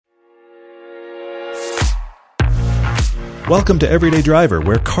Welcome to Everyday Driver,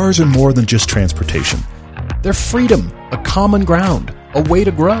 where cars are more than just transportation. They're freedom, a common ground, a way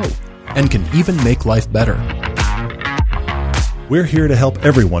to grow, and can even make life better. We're here to help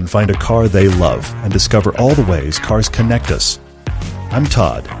everyone find a car they love and discover all the ways cars connect us. I'm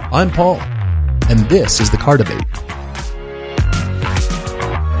Todd. I'm Paul, and this is the Car Debate.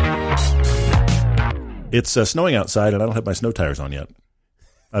 It's snowing outside, and I don't have my snow tires on yet.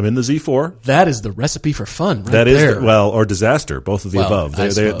 I'm in the Z4. That is the recipe for fun, right that there. Is, or disaster, both of the above.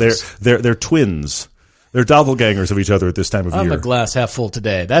 They're twins. They're doppelgangers of each other at this time of year. I'm a glass half full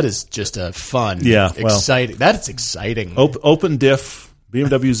today. That is just a fun, exciting. That's exciting. Open diff,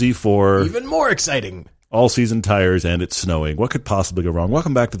 BMW Z4. Even more exciting. All-season tires, and it's snowing. What could possibly go wrong?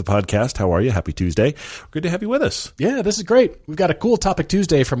 Welcome back to the podcast. How are you? Happy Tuesday. Good to have you with us. Yeah, this is great. We've got a cool topic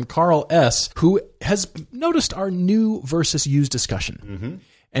Tuesday from Carl S., who has noticed our new versus used discussion. Mm-hmm.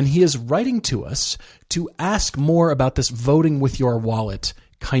 And he is writing to us to ask more about this voting with your wallet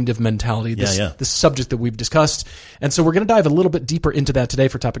kind of mentality, this subject that we've discussed. And so we're going to dive a little bit deeper into that today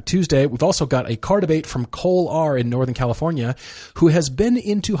for Topic Tuesday. We've also got a car debate from Cole R. in Northern California, who has been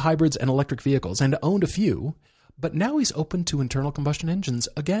into hybrids and electric vehicles and owned a few, but now he's open to internal combustion engines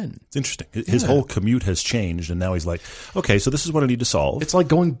again. It's interesting. His whole commute has changed, and now he's like, okay, so this is what I need to solve. It's like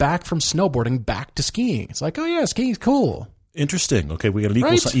going back from snowboarding back to skiing. It's like, oh yeah, skiing's cool. Interesting. Okay, we got an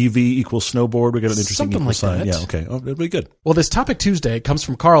equal EV equals snowboard. We got an interesting Something equal like sign. that. Yeah, okay. Oh, it'll be good. Well, this Topic Tuesday comes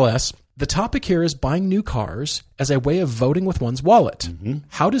from Carl S. The topic here is buying new cars as a way of voting with one's wallet. Mm-hmm.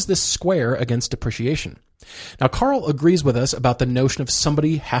 How does this square against depreciation? Now, Carl agrees with us about the notion of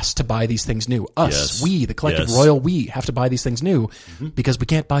somebody has to buy these things new. Us, we, the collective royal we, have to buy these things new because we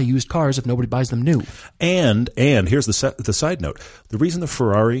can't buy used cars if nobody buys them new. And here's the side note. The reason the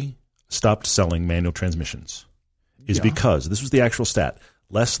Ferrari stopped selling manual transmissions is because, this was the actual stat,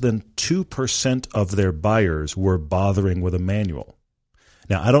 less than 2% of their buyers were bothering with a manual.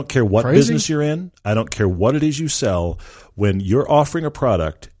 Now, I don't care what business you're in. I don't care what it is you sell. When you're offering a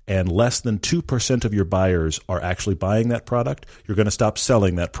product and less than 2% of your buyers are actually buying that product, you're going to stop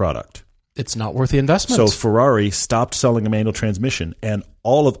selling that product. It's not worth the investment. So Ferrari stopped selling a manual transmission, and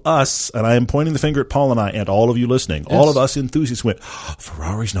all of us, and I am pointing the finger at Paul and I and all of you listening, all of us enthusiasts went,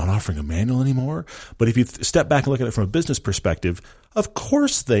 Ferrari's not offering a manual anymore? But if you step back and look at it from a business perspective, of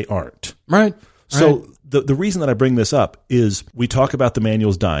course they aren't. Right. So the reason that I bring this up is we talk about the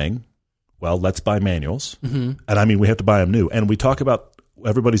manuals dying. Well, let's buy manuals. Mm-hmm. And I mean, we have to buy them new. And we talk about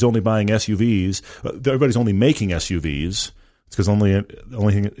everybody's only buying SUVs. Everybody's only making SUVs. It's because the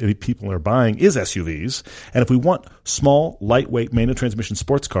only thing people are buying is SUVs. And if we want small, lightweight manual transmission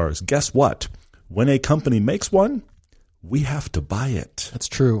sports cars, guess what? When a company makes one, we have to buy it. That's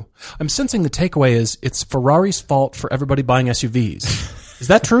true. I'm sensing the takeaway is it's Ferrari's fault for everybody buying SUVs. Is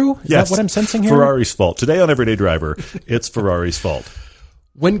that true? Is that what I'm sensing here? Ferrari's fault. Today on Everyday Driver, it's Ferrari's fault.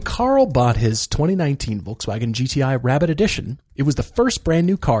 When Carl bought his 2019 Volkswagen GTI Rabbit Edition, it was the first brand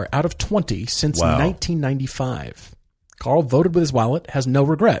new car out of 20 since 1995. Carl voted with his wallet, has no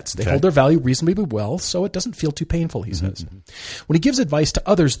regrets. They hold their value reasonably well, so it doesn't feel too painful, he says. When he gives advice to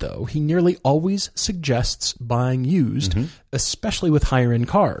others, though, he nearly always suggests buying used, especially with higher-end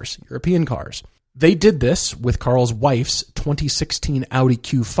cars, European cars. They did this with Carl's wife's 2016 Audi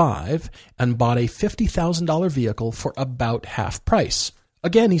Q5 and bought a $50,000 vehicle for about half price.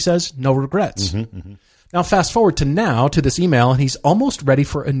 Again, he says, no regrets. Now, fast forward to this email, and he's almost ready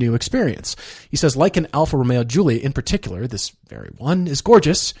for a new experience. He says, like an Alfa Romeo Giulia in particular, this very one is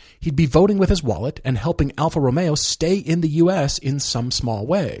gorgeous. He'd be voting with his wallet and helping Alfa Romeo stay in the U.S. in some small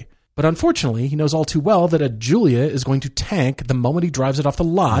way. But unfortunately, he knows all too well that a Giulia is going to tank the moment he drives it off the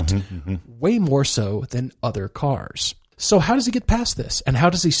lot, way more so than other cars. So how does he get past this? And how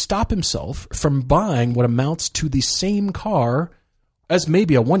does he stop himself from buying what amounts to the same car as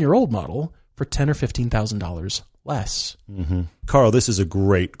maybe a one-year-old model for $10,000 or $15,000 less? Carl, this is a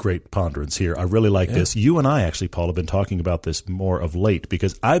great ponderance here. I really like this. You and I actually, Paul, have been talking about this more of late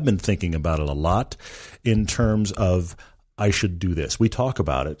because I've been thinking about it a lot in terms of I should do this. We talk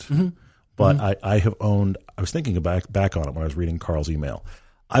about it, but I have owned, I was thinking back on it when I was reading Carl's email.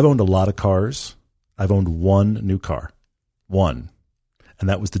 I've owned a lot of cars. I've owned one new car. One. And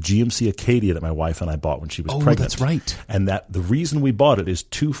that was the GMC Acadia that my wife and I bought when she was pregnant. Oh, that's right. And that the reason we bought it is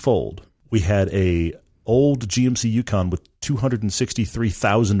twofold. We had a old GMC Yukon with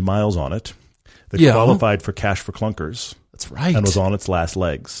 263,000 miles on it that qualified for cash for clunkers. That's right. And was on its last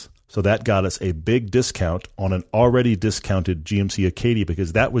legs. So that got us a big discount on an already discounted GMC Acadia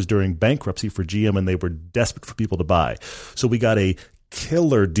because that was during bankruptcy for GM and they were desperate for people to buy. So we got a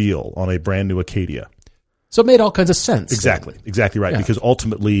killer deal on a brand new Acadia. So it made all kinds of sense. Exactly right. Yeah. Because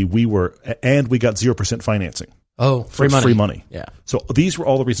ultimately we got 0% financing. Oh, free So it's money. free money. Yeah. So these were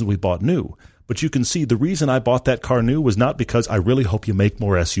all the reasons we bought new. But you can see the reason I bought that car new was not because I really hope you make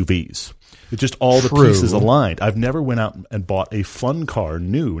more SUVs. It's just all the pieces aligned. I've never went out and bought a fun car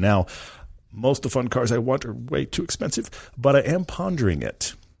new. Now, most of the fun cars I want are way too expensive, but I am pondering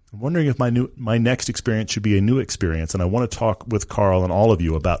it. I'm wondering if my next experience should be a new experience, and I want to talk with Carl and all of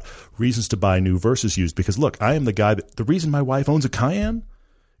you about reasons to buy new versus used. Because look, I am the guy the reason my wife owns a Cayenne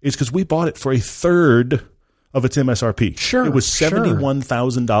is because we bought it for a third of its MSRP. Sure, it was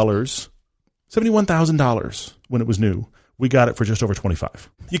 $71,000. $71,000 when it was new. We got it for just over $25,000.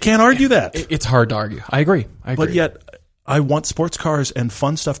 You can't argue that. It's hard to argue. I agree. But yet, I want sports cars and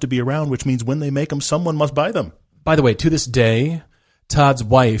fun stuff to be around, which means when they make them, someone must buy them. By the way, to this day, Todd's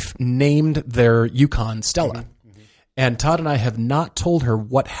wife named their Yukon Stella. And Todd and I have not told her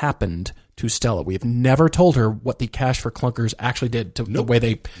what happened to Stella. We have never told her what the Cash for Clunkers actually did to the way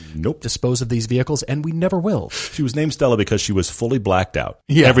they dispose of these vehicles, and we never will. She was named Stella because she was fully blacked out.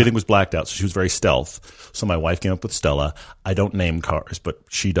 Yeah. Everything was blacked out, so she was very stealth. So my wife came up with Stella. I don't name cars, but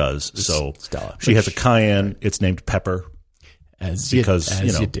she does. So Stella. She has a Cayenne. It's named Pepper. As you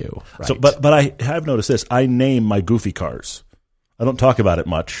do. Right. So, but I have noticed this. I name my goofy cars. I don't talk about it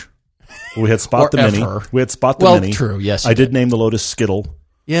much. We had Spot the Mini. We had Spot the Mini. Well, true. Yes, I did name the Lotus Skittle.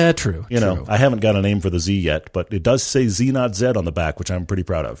 Yeah, true. You know, I haven't got a name for the Z yet, but it does say Z not Z on the back, which I'm pretty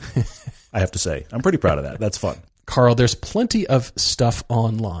proud of. I have to say. I'm pretty proud of that. That's fun. Carl, there's plenty of stuff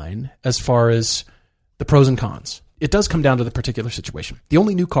online as far as the pros and cons. It does come down to the particular situation. The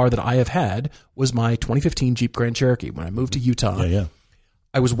only new car that I have had was my 2015 Jeep Grand Cherokee. When I moved to Utah,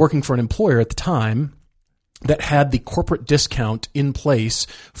 I was working for an employer at the time that had the corporate discount in place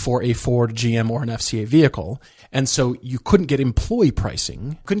for a Ford, GM, or an FCA vehicle. And so you couldn't get employee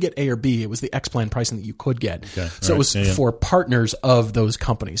pricing. Couldn't get A or B. It was the X-Plan pricing that you could get. Okay. So it was for partners of those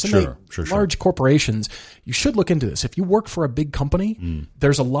companies. And large corporations, you should look into this. If you work for a big company,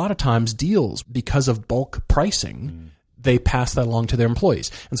 there's a lot of times deals because of bulk pricing. They pass that along to their employees.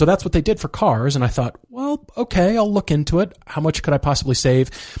 And so that's what they did for cars. And I thought, well, okay, I'll look into it. How much could I possibly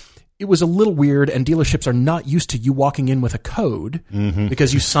save? It was a little weird, and dealerships are not used to you walking in with a code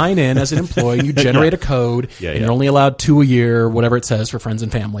because you sign in as an employee and you generate a code, and you're only allowed 2 a year, whatever it says for friends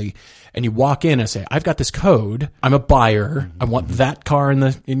and family. And you walk in and say, I've got this code. I'm a buyer. I want that car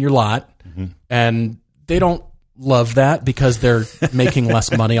in your lot. And they don't love that because they're making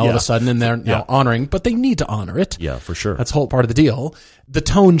less money all of a sudden, and they're now honoring, but they need to honor it. Yeah, for sure. That's a whole part of the deal. The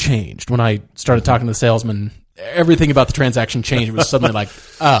tone changed when I started talking to the salesman. Everything about the transaction changed. It was suddenly like,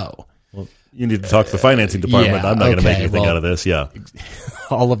 oh. Well, you need to talk to the financing department. I'm not going to make anything out of this. Yeah.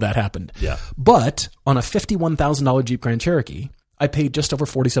 All of that happened. Yeah. But on a $51,000 Jeep Grand Cherokee, I paid just over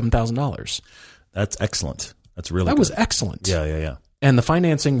 $47,000. That's excellent. That's really good. That was excellent. Yeah. And the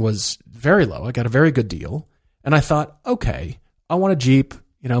financing was very low. I got a very good deal. And I thought, okay, I want a Jeep,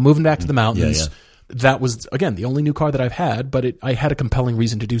 moving back to the mountains. That was, again, the only new car that I've had, but I had a compelling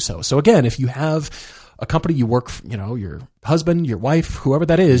reason to do so. So again, if you have a company you work, your husband, your wife, whoever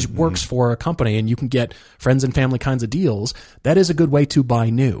that is, works for a company and you can get friends and family kinds of deals, that is a good way to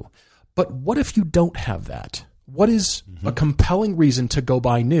buy new. But what if you don't have that? What is a compelling reason to go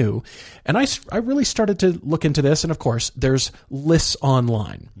buy new? And I really started to look into this. And of course, there's lists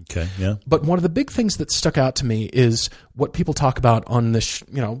online. Okay, yeah. But one of the big things that stuck out to me is what people talk about on this,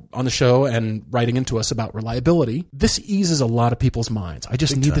 on the show and writing into us about reliability. This eases a lot of people's minds. I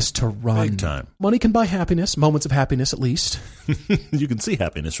just need this to run. Big time. Money can buy happiness, moments of happiness at least. You can see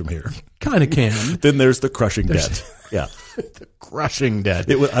happiness from here. Kind of can. Then there's the crushing debt. Yeah. The crushing debt.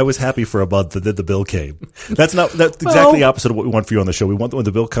 I was happy for a month, and then the bill came. That's exactly the opposite of what we want for you on the show. We want that when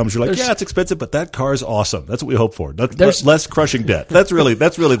the bill comes, you're like, yeah, it's expensive, but that car is awesome. That's what we hope for. There's less crushing debt. That's really the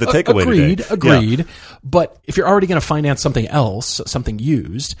takeaway today. Agreed. Yeah. But if you're already going to finance something else, something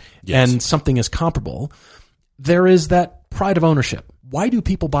used, and something is comparable, there is that pride of ownership. Why do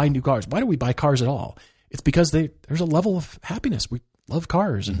people buy new cars? Why do we buy cars at all? It's because there's a level of happiness. We love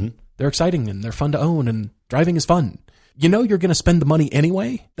cars, and they're exciting, and they're fun to own, and driving is fun. You're going to spend the money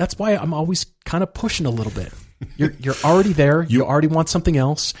anyway. That's why I'm always kind of pushing a little bit. You're already there. You already want something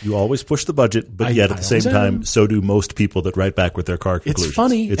else. You always push the budget, but yet at the same time, so do most people that write back with their car conclusions. It's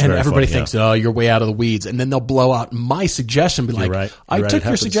funny, and everybody thinks, oh, you're way out of the weeds. And then they'll blow out my suggestion, be like, I took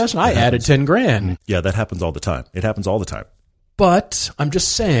your suggestion. I added 10 grand. Yeah, that happens all the time. It happens all the time. But I'm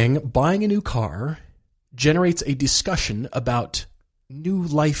just saying, buying a new car generates a discussion about new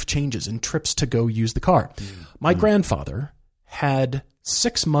life changes and trips to go use the car. My grandfather had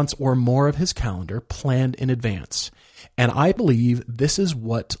 6 months or more of his calendar planned in advance. And I believe this is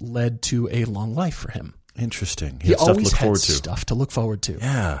what led to a long life for him. Interesting. He always had stuff to look forward to.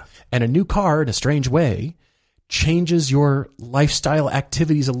 Yeah. And a new car, in a strange way, changes your lifestyle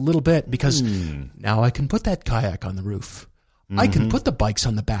activities a little bit because now I can put that kayak on the roof. I can put the bikes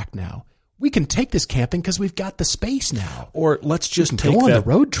on the back now. We can take this camping because we've got the space now. Or let's just take go on that the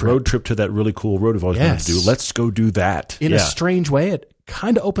road trip to that really cool road we've always wanted to do. Let's go do that. In a strange way, it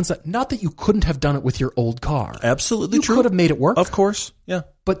kind of opens up. Not that you couldn't have done it with your old car. Absolutely true. You could have made it work. Of course, yeah.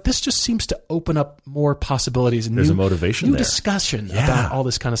 But this just seems to open up more possibilities and There's a motivation new there. discussion about all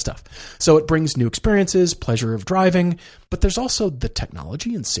this kind of stuff. So it brings new experiences, pleasure of driving, but there's also the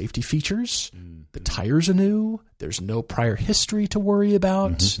technology and safety features. The tires are new. There's no prior history to worry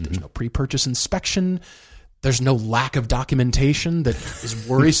about. There's no pre-purchase inspection. There's no lack of documentation that is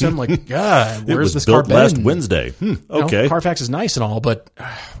worrisome. Like, where's this car been? Last Wednesday. Okay. Carfax is nice and all, but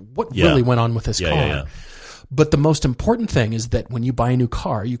what really went on with this car? Yeah. But the most important thing is that when you buy a new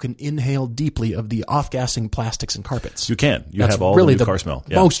car, you can inhale deeply of the off-gassing plastics and carpets. You can. That's have all really the new car smell.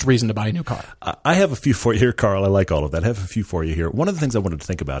 Yeah. Most reason to buy a new car. I have a few for you here, Carl. I like all of that. I have a few for you here. One of the things I wanted to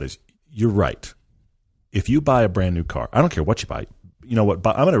think about is you're right. If you buy a brand new car, I don't care what you buy. You know what?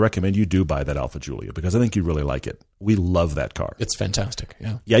 I'm going to recommend you do buy that Alfa Giulia because I think you really like it. We love that car. It's fantastic.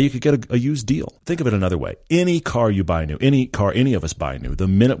 Yeah. Yeah, you could get a used deal. Think of it another way. Any car you buy new, any car any of us buy new, the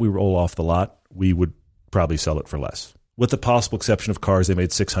minute we roll off the lot, we would probably sell it for less. With the possible exception of cars they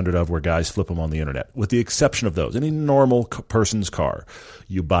made 600 of where guys flip them on the internet. With the exception of those, any normal person's car,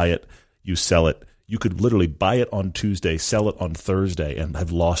 you buy it, you sell it. You could literally buy it on Tuesday, sell it on Thursday, and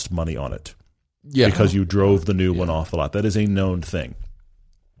have lost money on it. Yeah. Because you drove the new one off the lot. That is a known thing.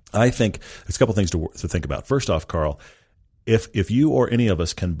 I think there's a couple things to think about. First off, Carl, if you or any of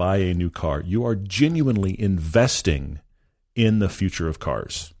us can buy a new car, you are genuinely investing in the future of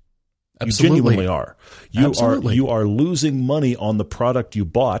cars. Absolutely. You genuinely are. You are losing money on the product you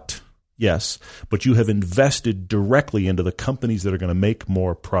bought, yes, but you have invested directly into the companies that are going to make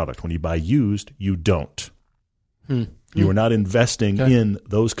more product. When you buy used, you don't. You are not investing in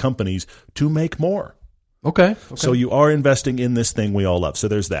those companies to make more. Okay. So you are investing in this thing we all love. So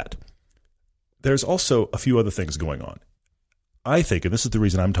there's that. There's also a few other things going on. I think, and this is the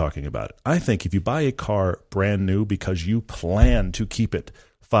reason I'm talking about it, I think if you buy a car brand new because you plan to keep it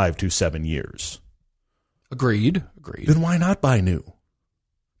 5 to 7 years. Agreed. Then why not buy new?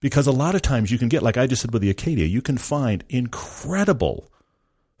 Because a lot of times you can get, like I just said with the Acadia, you can find incredible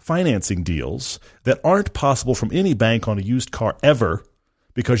financing deals that aren't possible from any bank on a used car ever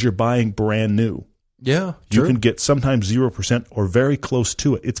because you're buying brand new. Yeah, you can get sometimes 0% or very close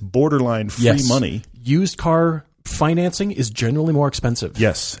to it. It's borderline free money. Used car financing is generally more expensive.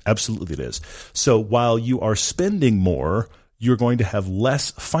 Yes, absolutely it is. So while you are spending more, you're going to have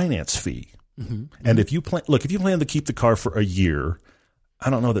less finance fee. And if you plan to keep the car for a year, I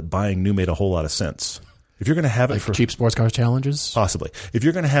don't know that buying new made a whole lot of sense. If you're going to have it for cheap sports cars challenges, possibly. If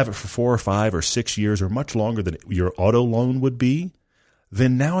you're going to have it for 4 or 5 or 6 years or much longer than your auto loan would be,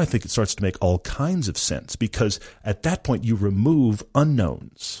 then now I think it starts to make all kinds of sense because at that point you remove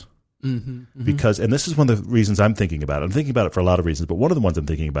unknowns. Because, and this is one of the reasons I'm thinking about it. I'm thinking about it for a lot of reasons, but one of the ones I'm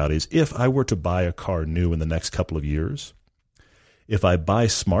thinking about is if I were to buy a car new in the next couple of years, if I buy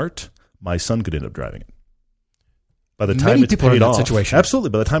smart, my son could end up driving it. By the time it's paid off, absolutely.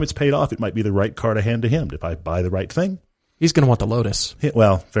 By the time it's paid off, it might be the right car to hand to him. If I buy the right thing, he's going to want the Lotus.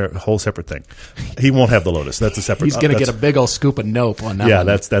 Well, whole separate thing. He won't have the Lotus. That's a separate. He's going to get a big old scoop of nope on that. Yeah, one.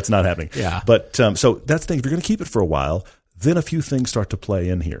 that's not happening. Yeah, but so that's the thing. If you're going to keep it for a while, then a few things start to play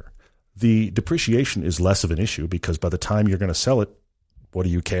in here. The depreciation is less of an issue because by the time you're going to sell it, what do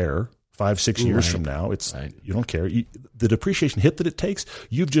you care? 5-6 years from now, you don't care. The depreciation hit that it takes,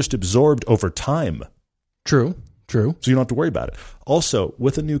 you've just absorbed over time. True. So you don't have to worry about it. Also,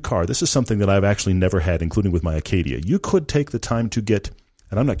 with a new car, this is something that I've actually never had, including with my Acadia. You could take the time to get,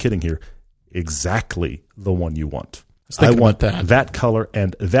 and I'm not kidding here, exactly the one you want. I want that color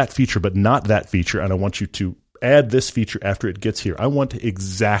and that feature, but not that feature, and I want you to add this feature after it gets here. I want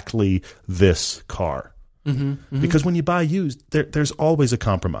exactly this car. Because when you buy used, there's always a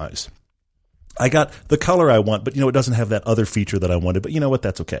compromise. I got the color I want, but it doesn't have that other feature that I wanted. But you know what?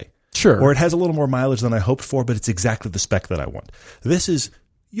 That's okay. Sure. Or it has a little more mileage than I hoped for, but it's exactly the spec that I want. This is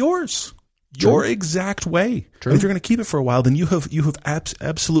your exact way. True. If you're going to keep it for a while, then you have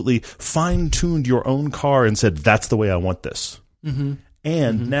absolutely fine-tuned your own car and said, that's the way I want this.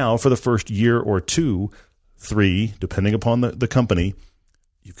 And now for the first year or 2, 3, depending upon the company,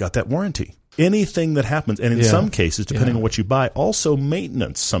 you've got that warranty. Anything that happens, and in some cases, depending on what you buy, also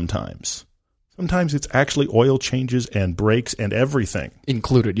maintenance sometimes. Sometimes it's actually oil changes and brakes and everything.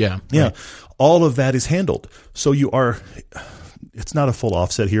 Included, yeah. Yeah. Right. All of that is handled. So it's not a full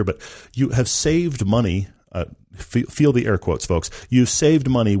offset here, but you have saved money feel the air quotes, folks. You saved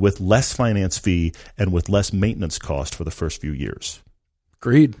money with less finance fee and with less maintenance cost for the first few years.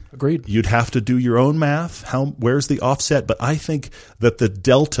 Agreed. You'd have to do your own math. Where's the offset? But I think that the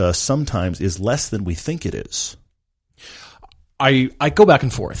delta sometimes is less than we think it is. I go back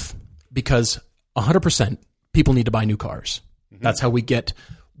and forth because 100% people need to buy new cars. Mm-hmm. That's how we get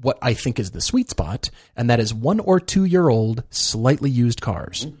what I think is the sweet spot, and that is 1 or 2 year old, slightly used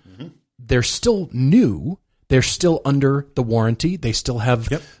cars. Mm-hmm. They're still new. They're still under the warranty. They still have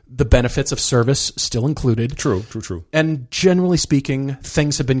the benefits of service still included. True. And generally speaking,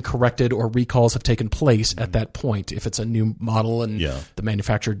 things have been corrected or recalls have taken place at that point. If it's a new model and the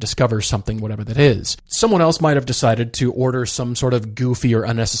manufacturer discovers something, whatever that is. Someone else might have decided to order some sort of goofy or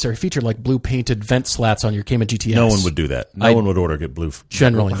unnecessary feature like blue painted vent slats on your Cayman GTS. No one would do that. No one would get blue.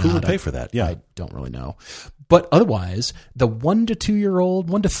 Generally Who not. would pay for that? Yeah. I don't really know. But otherwise, the 1 to 2 year old,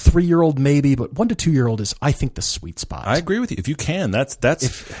 1 to 3 year old maybe, but 1 to 2 year old is, I think, the sweet spot. I agree with you. If you can, that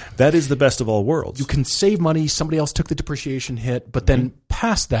is the best of all worlds. You can save money. Somebody else took the depreciation hit, but then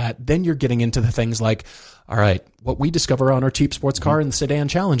past that, then you're getting into the things like, all right, what we discover on our cheap sports car and the sedan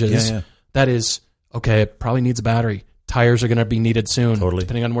challenges, that is, okay, it probably needs a battery. Tires are going to be needed soon. Totally.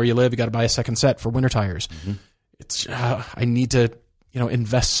 Depending on where you live, you got to buy a second set for winter tires. Mm-hmm. It's I need to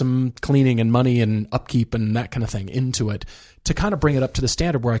invest some cleaning and money and upkeep and that kind of thing into it to kind of bring it up to the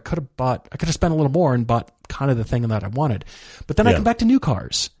standard where I could have spent a little more and bought kind of the thing that I wanted. But then I come back to new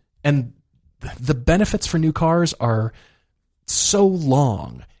cars, and the benefits for new cars are so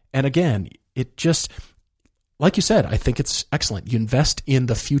long. And again, it just, like you said, I think it's excellent. You invest in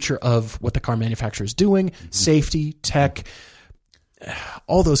the future of what the car manufacturer is doing, safety, tech,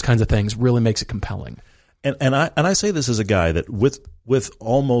 all those kinds of things really makes it compelling. And I say this as a guy that with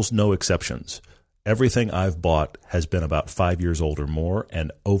almost no exceptions, everything I've bought has been about 5 years old or more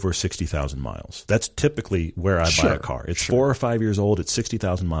and over 60,000 miles. That's typically where I buy a car. It's 4 or 5 years old. It's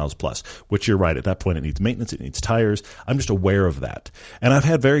 60,000 miles plus, which you're right. At that point, it needs maintenance. It needs tires. I'm just aware of that. And I've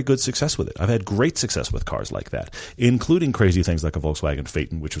had very good success with it. I've had great success with cars like that, including crazy things like a Volkswagen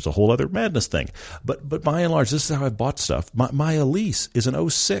Phaeton, which was a whole other madness thing. But by and large, this is how I've bought stuff. My Elise is an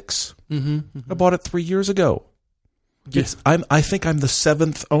 06. I bought it 3 years ago. I think I'm the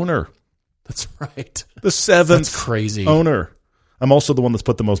 7th owner. That's right. The 7th that's crazy. owner. I'm also the one that's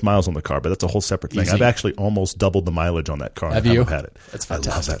put the most miles on the car, but that's a whole separate thing. Easy. I've actually almost doubled the mileage on that car. Have you? I've had it. That's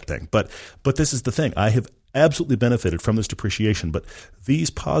fantastic. I love that thing. But this is the thing. I have absolutely benefited from this depreciation. But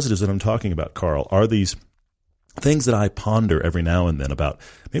these positives that I'm talking about, Carl, are these things that I ponder every now and then about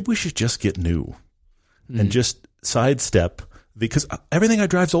maybe we should just get new and just sidestep because everything I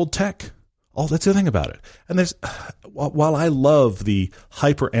drive is old tech. That's the thing about it. And while I love the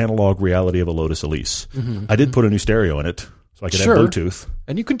hyper analog reality of a Lotus Elise, I did put a new stereo in it so I could have Bluetooth.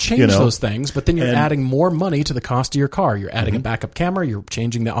 And you can change those things, but then you're adding more money to the cost of your car. You're adding a backup camera. You're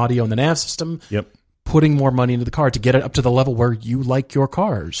changing the audio in the nav system. Yep. Putting more money into the car to get it up to the level where you like your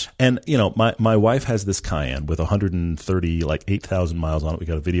cars. And, my wife has this Cayenne with 130, like 8,000 miles on it. We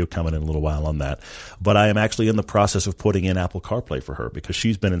got a video coming in a little while on that. But I am actually in the process of putting in Apple CarPlay for her because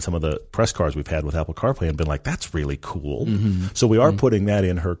she's been in some of the press cars we've had with Apple CarPlay and been like, that's really cool. So we are putting that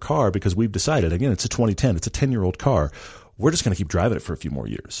in her car because we've decided, again, it's a 2010. It's a 10-year-old car. We're just going to keep driving it for a few more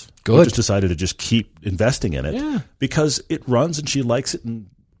years. Good. We just decided to just keep investing in it because it runs and she likes it and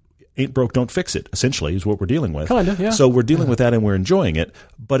ain't broke, don't fix it, essentially, is what we're dealing with. Kind of, yeah. So we're dealing with that and we're enjoying it.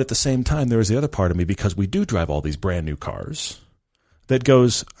 But at the same time, there is the other part of me, because we do drive all these brand new cars, that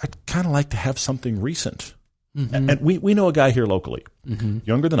goes, I'd kind of like to have something recent. And we know a guy here locally,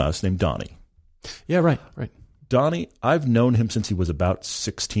 younger than us, named Donnie. Yeah, right. Donnie, I've known him since he was about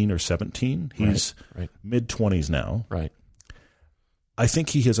 16 or 17. He's mid-20s now. Right. I think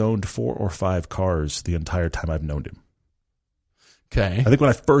he has owned 4 or 5 cars the entire time I've known him. Okay. I think when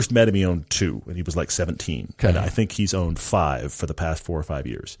I first met him, he owned 2, and he was like 17. Okay. And I think he's owned 5 for the past 4 or 5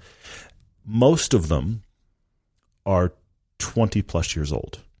 years. Most of them are 20-plus years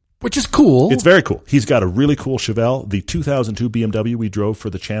old. Which is cool. It's very cool. He's got a really cool Chevelle. The 2002 BMW we drove for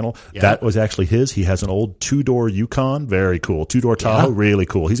the channel, that was actually his. He has an old 2-door Yukon. Very cool. 2-door Tahoe. Really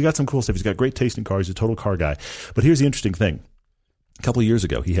cool. He's got some cool stuff. He's got great taste in cars. He's a total car guy. But here's the interesting thing. A couple of years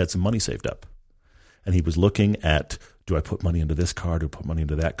ago, he had some money saved up. And he was looking at, do I put money into this car? Do I put money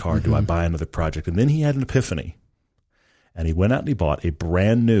into that car? Do I buy another project? And then he had an epiphany. And he went out and he bought a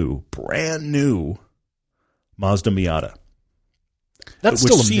brand new Mazda Miata. That's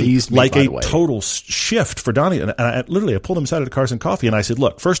still amazed me, like by a the way. Total shift for Donnie. And I pulled him aside at Cars and Coffee and I said,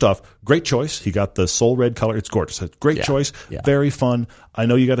 look, first off, great choice. He got the soul red color. It's gorgeous. Great choice. Yeah. Very fun. I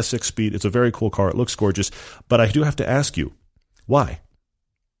know you got a 6-speed. It's a very cool car. It looks gorgeous. But I do have to ask you, why?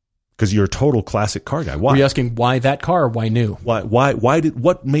 Because you're a total classic car guy. Why? Were you asking why that car or why new?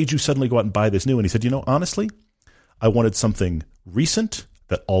 What made you suddenly go out and buy this new? And he said, honestly, I wanted something recent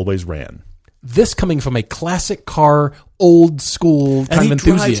that always ran. This coming from a classic car, old school kind of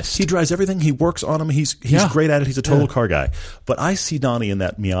enthusiast. He drives everything. He works on them. He's great at it. He's a total car guy. But I see Donnie in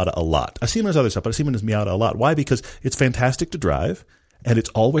that Miata a lot. I see him in his other stuff, but I see him in his Miata a lot. Why? Because it's fantastic to drive, and it's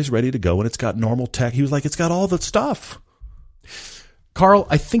always ready to go, and it's got normal tech. He was like, it's got all the stuff. Carl,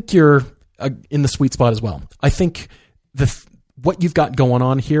 I think you're in the sweet spot as well. I think what you've got going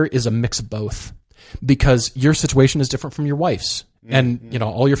on here is a mix of both, because your situation is different from your wife's. And,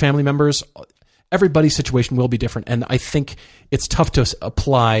 all your family members, everybody's situation will be different. And I think it's tough to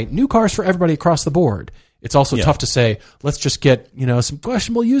apply new cars for everybody across the board. It's also tough to say, let's just get, some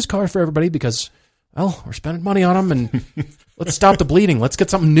questionable used cars for everybody because, well, we're spending money on them and let's stop the bleeding. Let's get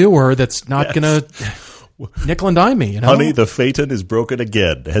something newer that's not going to nickel and dime me. Honey, the Phaeton is broken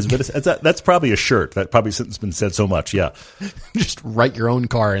again. That's probably a shirt. That probably has been said so much. Yeah. Just write your own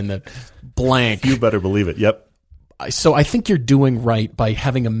car in the blank. You better believe it. Yep. So I think you're doing right by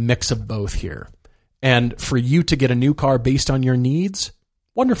having a mix of both here. And for you to get a new car based on your needs,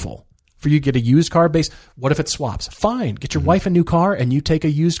 wonderful. For you to get a used car based, what if it swaps? Fine. Get your wife a new car and you take a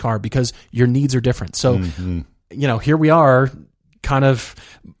used car because your needs are different. So, here we are. Kind of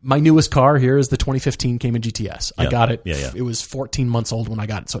my newest car here is the 2015 Cayman GTS. I got it. It was 14 months old when I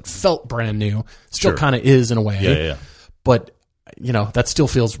got it. So it felt brand new. Still kind of is in a way. Yeah. But, that still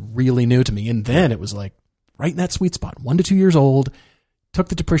feels really new to me. And then it was like, right in that sweet spot, 1 to 2 years old, took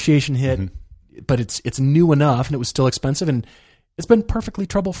the depreciation hit, but it's new enough and it was still expensive and it's been perfectly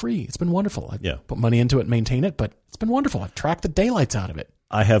trouble-free. It's been wonderful. I put money into it, maintain it, but it's been wonderful. I've tracked the daylights out of it.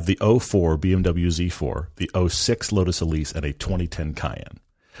 I have the 04 BMW Z4, the 06 Lotus Elise, and a 2010 Cayenne.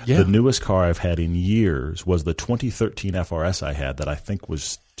 Yeah. The newest car I've had in years was the 2013 FRS I had that I think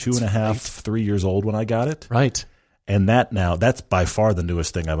was 2.5, 3 years old when I got it. Right. And that's by far the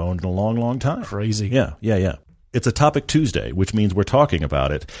newest thing I've owned in a long, long time. Crazy. Yeah. It's a Topic Tuesday, which means we're talking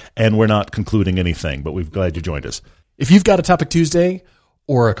about it, and we're not concluding anything, but we're glad you joined us. If you've got a Topic Tuesday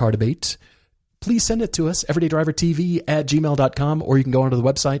or a car debate, please send it to us, everydaydrivertv@gmail.com, or you can go onto the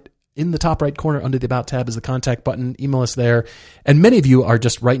website. In the top right corner under the About tab is the contact button. Email us there. And many of you are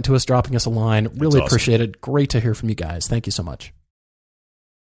just writing to us, dropping us a line. Really appreciate it. Great to hear from you guys. Thank you so much.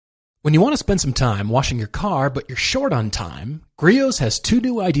 When you want to spend some time washing your car, but you're short on time, Griot's has 2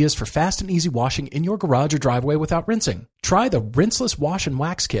 new ideas for fast and easy washing in your garage or driveway without rinsing. Try the Rinseless Wash and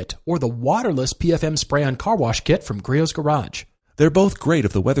Wax Kit or the Waterless PFM Spray-On Car Wash Kit from Griot's Garage. They're both great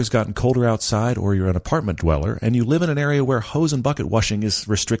if the weather's gotten colder outside or you're an apartment dweller and you live in an area where hose and bucket washing is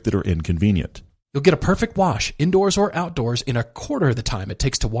restricted or inconvenient. You'll get a perfect wash, indoors or outdoors, in a quarter of the time it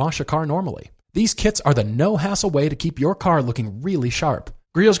takes to wash a car normally. These kits are the no-hassle way to keep your car looking really sharp.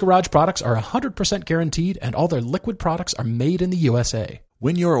 Griot's Garage products are 100% guaranteed, and all their liquid products are made in the USA.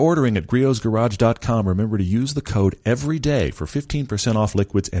 When you're ordering at griotsgarage.com, remember to use the code EVERYDAY for 15% off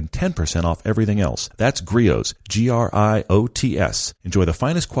liquids and 10% off everything else. That's Griot's, Griots. Enjoy the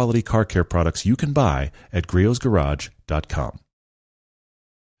finest quality car care products you can buy at griotsgarage.com.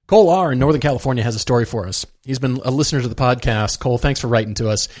 Cole R. in Northern California has a story for us. He's been a listener to the podcast. Cole, thanks for writing to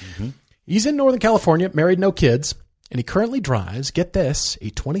us. He's in Northern California, married, no kids, and he currently drives, get this, a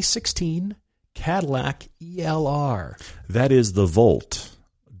 2016 Cadillac ELR. That is the Volt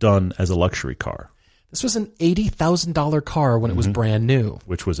done as a luxury car. This was an $80,000 car when it was brand new.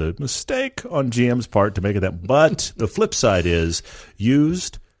 Which was a mistake on GM's part to make it that. But the flip side is,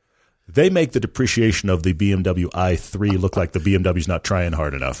 used, they make the depreciation of the BMW i3 look like the BMW's not trying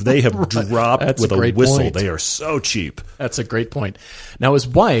hard enough. They have dropped That's with a whistle. Point. They are so cheap. That's a great point. Now, his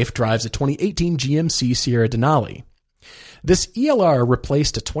wife drives a 2018 GMC Sierra Denali. This ELR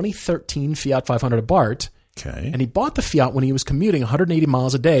replaced a 2013 Fiat 500 Abarth, and he bought the Fiat when he was commuting 180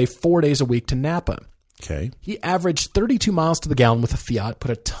 miles a day, 4 days a week to Napa. He averaged 32 miles to the gallon with a Fiat, put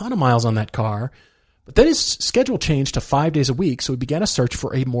a ton of miles on that car, but then his schedule changed to 5 days a week, so he began a search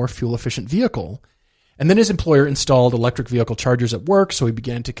for a more fuel-efficient vehicle. And then his employer installed electric vehicle chargers at work, so he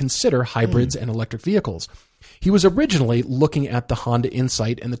began to consider hybrids and electric vehicles. He was originally looking at the Honda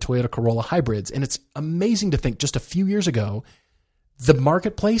Insight and the Toyota Corolla hybrids, and it's amazing to think just a few years ago, the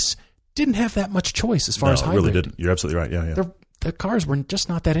marketplace didn't have that much choice as far as hybrid. No, it really didn't. You're absolutely right. Yeah. The cars were just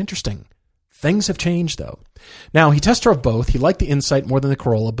not that interesting. Things have changed, though. Now, he test drove both. He liked the Insight more than the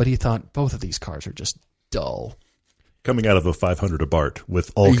Corolla, but he thought both of these cars are just dull. Coming out of a 500 Abarth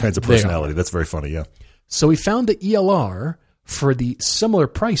with all kinds of personality. That's very funny, yeah. So he found the ELR for the similar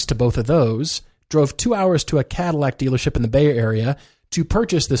price to both of those, drove 2 hours to a Cadillac dealership in the Bay Area to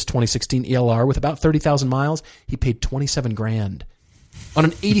purchase this 2016 ELR with about 30,000 miles. He paid $27,000. on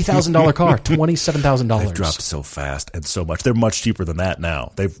an $80,000 car, $27,000. They've dropped so fast and so much. They're much cheaper than that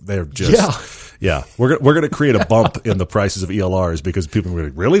now. They're just yeah. We're going to create a bump in the prices of ELRs because people are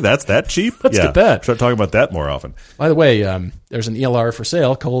like, really? That's that cheap? Let's get that. Start talking about that more often. By the way, there's an ELR for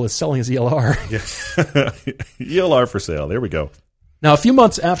sale. Cole is selling his ELR. ELR for sale. There we go. Now, a few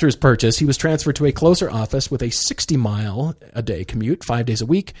months after his purchase, he was transferred to a closer office with a 60-mile-a-day commute, 5 days a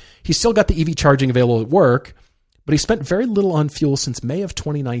week. He still got the EV charging available at work, but he spent very little on fuel since May of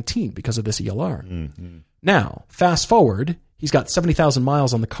 2019 because of this ELR. Mm-hmm. Now, fast forward, he's got 70,000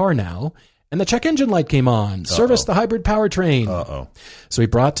 miles on the car now, and the check engine light came on. Service the hybrid powertrain. So he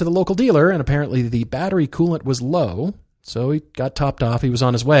brought it to the local dealer, and apparently the battery coolant was low, so he got topped off. He was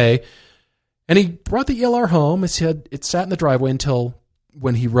on his way. And he brought the ELR home. It sat in the driveway until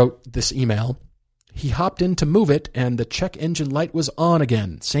when he wrote this email. He hopped in to move it, and the check engine light was on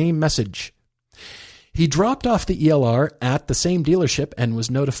again. Same message. He dropped off the ELR at the same dealership and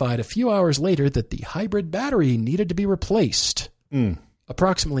was notified a few hours later that the hybrid battery needed to be replaced.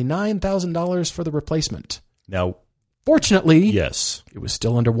 Approximately $9,000 for the replacement. Now, fortunately, yes, it was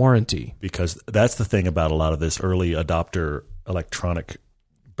still under warranty. Because that's the thing about a lot of this early adopter electronic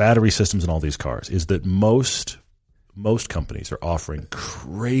battery systems in all these cars is that most companies are offering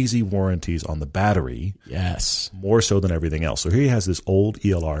crazy warranties on the battery. Yes. More so than everything else. So here he has this old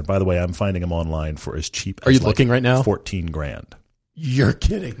ELR. And by the way, I'm finding them online for as cheap as Are you looking right now? $14,000. You're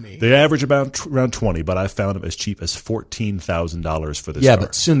kidding me. They average around 20, but I found them as cheap as $14,000 for this car.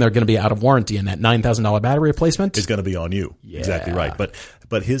 But soon they're going to be out of warranty, and that $9,000 battery replacement is going to be on you. Yeah. Exactly right.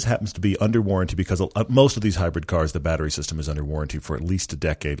 But his happens to be under warranty because most of these hybrid cars, the battery system is under warranty for at least a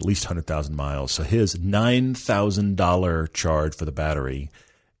decade, at least 100,000 miles. So his $9,000 charge for the battery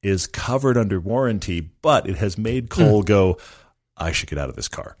is covered under warranty, but it has made Cole go, I should get out of this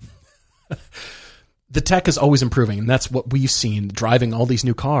car. The tech is always improving, and that's what we've seen driving all these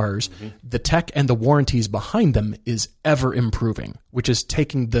new cars. Mm-hmm. The tech and the warranties behind them is ever improving, which is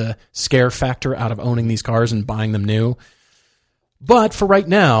taking the scare factor out of owning these cars and buying them new. But for right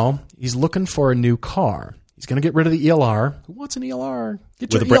now, he's looking for a new car. He's going to get rid of the ELR. Who wants an ELR?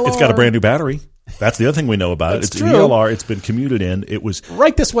 Get your ELR. It's got a brand new battery. That's the other thing we know about it. It's true. an ELR. It's been commuted in. It was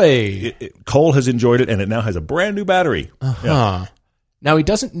right this way. Cole has enjoyed it, and it now has a brand new battery. Yeah. Now, he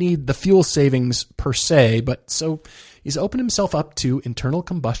doesn't need the fuel savings per se, but so he's opened himself up to internal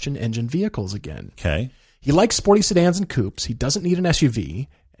combustion engine vehicles again. Okay. He likes sporty sedans and coupes. He doesn't need an SUV.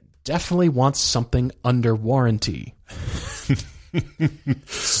 Definitely wants something under warranty.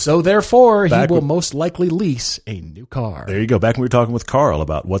 So therefore, he will most likely lease a new car. There you go. Back when we were talking with Carl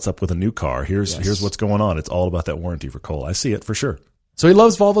about what's up with a new car, here's what's going on. It's all about that warranty for Cole. I see it for sure. So he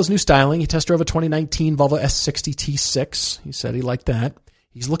loves Volvo's new styling. He test drove a 2019 Volvo S60 T6. He said he liked that.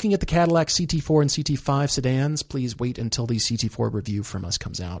 He's looking at the Cadillac CT4 and CT5 sedans. Please wait until the CT4 review from us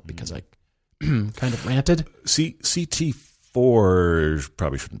comes out because I kind of ranted. CT4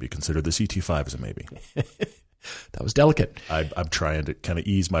 probably shouldn't be considered. The CT5 is a maybe. That was delicate. I'm trying to kind of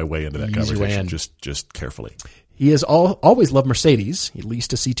ease my way into that conversation just carefully. He has always loved Mercedes. He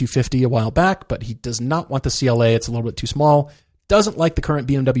leased a C250 a while back, but he does not want the CLA. It's a little bit too small. Doesn't like the current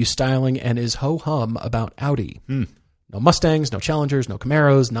BMW styling and is ho-hum about Audi. No Mustangs, no Challengers, no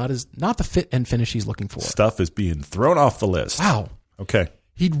Camaros, not the fit and finish he's looking for. Stuff is being thrown off the list. Wow. Okay.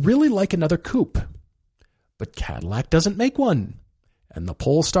 He'd really like another coupe, but Cadillac doesn't make one, and the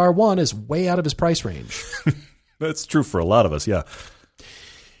Polestar 1 is way out of his price range. That's true for a lot of us, yeah.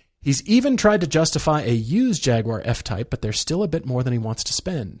 He's even tried to justify a used Jaguar F-Type, but there's still a bit more than he wants to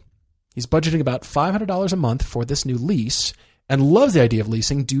spend. He's budgeting about $500 a month for this new lease, and loves the idea of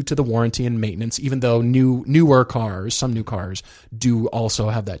leasing due to the warranty and maintenance, even though some new cars do also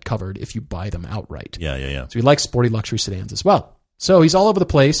have that covered if you buy them outright. Yeah. So he likes sporty luxury sedans as well. So he's all over the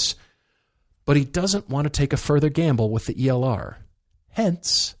place, but he doesn't want to take a further gamble with the ELR.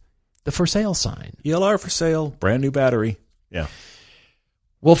 Hence, the for sale sign. ELR for sale, brand new battery. Yeah.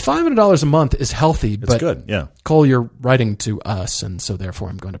 Well, $500 a month is healthy, but good, yeah. Cole, you're writing to us, and so therefore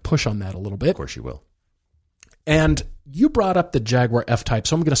I'm going to push on that a little bit. Of course you will. And you brought up the Jaguar F-Type,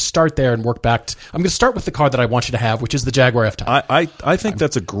 so I'm going to start there and work back. I'm going to start with the car that I want you to have, which is the Jaguar F-Type. I think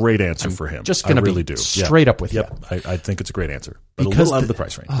that's a great answer for him. Just going to really be do. straight up with you. I think it's a great answer, but because a little out of the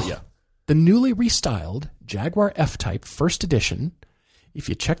price range. But yeah. The newly restyled Jaguar F-Type First Edition, if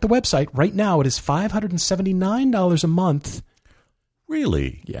you check the website right now, it is $579 a month.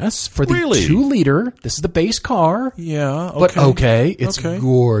 Really? Yes, for the 2-liter. This is the base car. Yeah, okay. But it's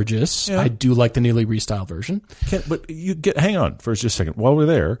gorgeous. Yeah. I do like the newly restyled version. But hang on for just a second. While we're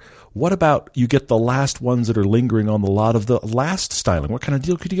there, what about you get the last ones that are lingering on the lot of the last styling? What kind of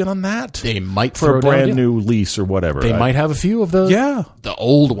deal could you get on that? They might for a brand new lease or whatever. They might have a few of the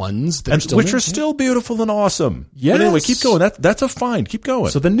old ones, which are still beautiful and awesome. Yes. But anyway, keep going. That's a find. Keep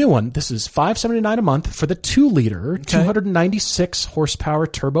going. So the new one, this is $579 a month for the 2-liter, 296 horsepower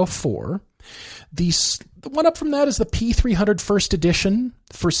turbo 4. The one up from that is the P300 First Edition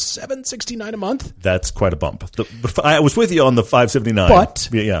for $769 a month. That's quite a bump. I was with you on the $579. But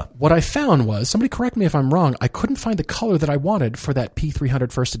what I found was, somebody correct me if I'm wrong, I couldn't find the color that I wanted for that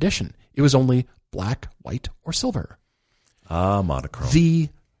P300 First Edition. It was only black, white, or silver. Monochrome. The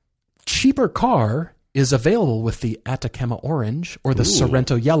cheaper car is available with the Atacama Orange or the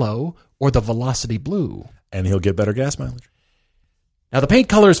Sorrento Yellow or the Velocity Blue. And he'll get better gas mileage. Now, the paint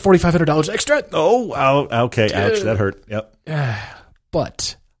color is $4,500 extra. Oh, okay. Ouch, that hurt. Yep.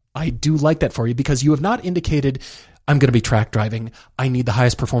 But I do like that for you because you have not indicated, I'm going to be track driving. I need the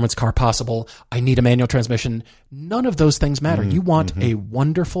highest performance car possible. I need a manual transmission. None of those things matter. You want a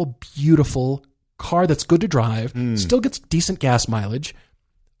wonderful, beautiful car that's good to drive, still gets decent gas mileage.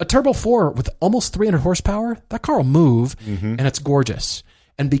 A Turbo 4 with almost 300 horsepower, that car will move, and it's gorgeous.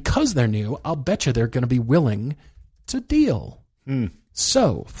 And because they're new, I'll bet you they're going to be willing to deal.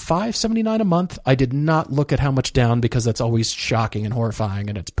 So, $579 a month. I did not look at how much down because that's always shocking and horrifying,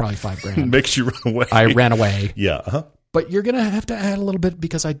 and it's probably $5,000. Makes you run away. I ran away. Yeah. But you're going to have to add a little bit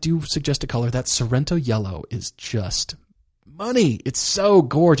because I do suggest a color. That Sorrento Yellow is just money. It's so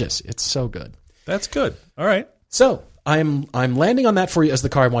gorgeous. It's so good. That's good. All right. So, I'm landing on that for you as the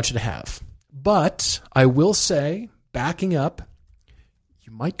car I want you to have. But I will say, backing up,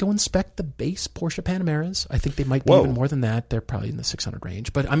 you might go inspect the base Porsche Panameras. I think they might be even more than that. They're probably in the 600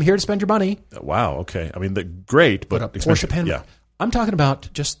 range. But I'm here to spend your money. Wow. Okay. I mean, they're great, but a Porsche Panamera. Yeah. I'm talking about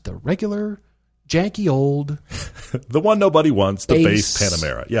just the regular, janky old. The one nobody wants, the base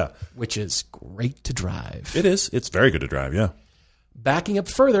Panamera. Yeah. Which is great to drive. It is. It's very good to drive. Yeah. Backing up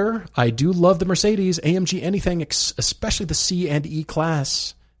further, I do love the Mercedes AMG anything, especially the C and E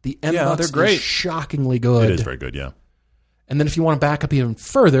class. The M-Bus they're great. Is shockingly good. It is very good. Yeah. And then if you want to back up even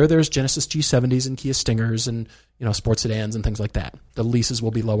further, there's Genesis G70s and Kia Stingers and sports sedans and things like that. The leases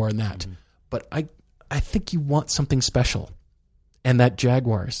will be lower than that. But I think you want something special. And that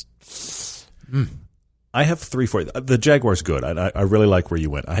Jaguar's. I have 3 for you. The Jaguar's good. I really like where you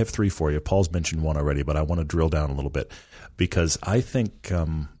went. I have 3 for you. Paul's mentioned one already, but I want to drill down a little bit because I think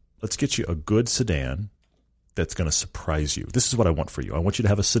let's get you a good sedan that's going to surprise you. This is what I want for you. I want you to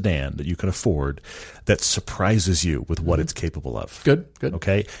have a sedan that you can afford that surprises you with what it's capable of. Good.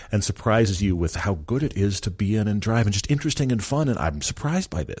 Okay? And surprises you with how good it is to be in and drive and just interesting and fun. And I'm surprised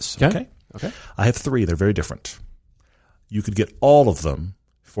by this. Okay? I have 3. They're very different. You could get all of them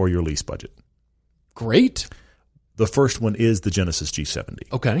for your lease budget. Great. The first one is the Genesis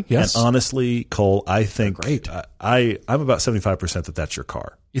G70. Okay, yes. And honestly, Cole, I think great. I'm about 75% that that's your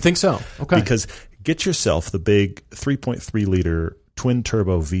car. You think so? Okay. Because get yourself the big 3.3-liter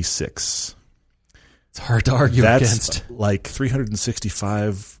twin-turbo V6. It's hard to argue against. That's like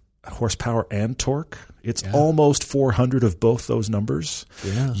 365 horsepower and torque. It's almost 400 of both those numbers.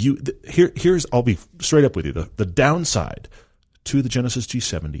 Yeah. Here's I'll be straight up with you. The downside to the Genesis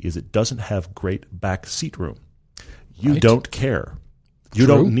G70 is it doesn't have great back seat room. You don't care. You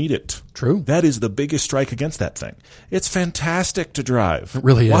don't need it. True. That is the biggest strike against that thing. It's fantastic to drive. It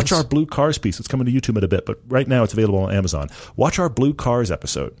really is. Watch our Blue Cars piece. It's coming to YouTube in a bit, but right now it's available on Amazon. Watch our Blue Cars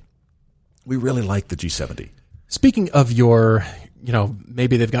episode. We really like the G70. Speaking of your,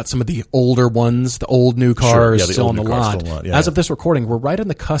 maybe they've got some of the older ones, the old new cars still on the lot. As of this recording, we're right on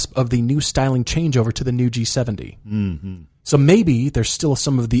the cusp of the new styling changeover to the new G70. Mm-hmm. So maybe there's still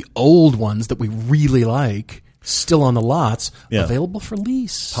some of the old ones that we really like still on the lots, available for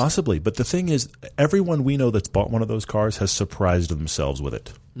lease. Possibly. But the thing is, everyone we know that's bought one of those cars has surprised themselves with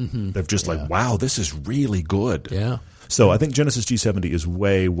it. Mm-hmm. They're just like, wow, this is really good. Yeah. So I think Genesis G70 is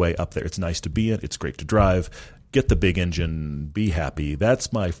way, way up there. It's nice to be in. It's great to drive. Get the big engine. Be happy.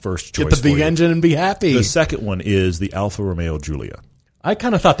 That's my first choice. Get the big engine and be happy. The second one is the Alfa Romeo Giulia. I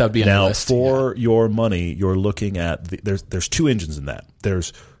kind of thought that would be on the list. Now, for your money, you're looking at there's 2 engines in that.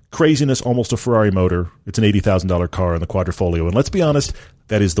 There's craziness, almost a Ferrari motor. It's an $80,000 car in the Quadrifoglio. And let's be honest,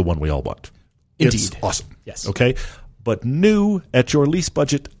 that is the one we all want. Indeed. It's awesome. Yes. Okay? But new at your lease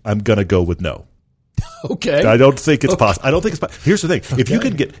budget, I'm going to go with no. Okay. I don't think it's possible. I don't think it's possible. Here's the thing. Okay. If you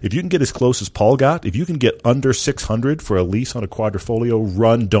can get as close as Paul got, if you can get under 600 for a lease on a Quadrifoglio,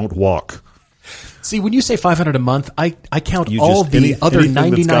 run, don't walk. See, when you say $500 a month, I count You all just- the other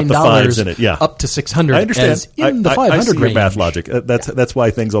anything that's got the fives in it, yeah. $99 up to $600. I understand. As in the 500 I see your range. math logic. That's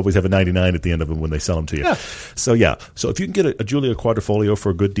why things always have a 99 at the end of them when they sell them to you. Yeah. So if you can get a Giulia Quadrifoglio for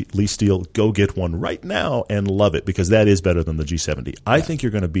a good lease deal, go get one right now and love it, because that is better than the G70. I think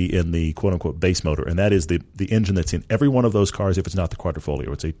you're going to be in the quote unquote base motor, and that is the engine that's in every one of those cars. If it's not the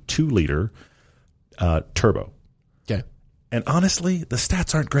Quadrifoglio, it's a 2-liter turbo. Okay. And honestly, the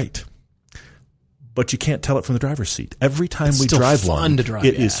stats aren't great. But you can't tell it from the driver's seat. Every time It's we still drive fun one, to drive,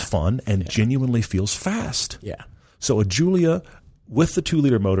 it is yeah. fun and genuinely feels fast. Yeah. So a Giulia with the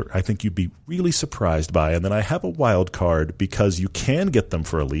 2-liter motor, I think you'd be really surprised by. And then I have a wild card, because you can get them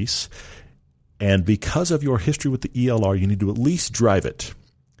for a lease. And because of your history with the ELR, you need to at least drive it.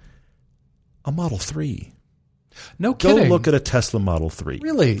 A Model 3. No Go kidding. look at a Tesla Model 3.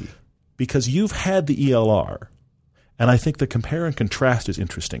 Really? Because you've had the ELR. And I think the compare and contrast is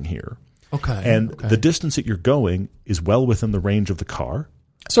interesting here. Okay. And okay. the distance that you're going is well within the range of the car.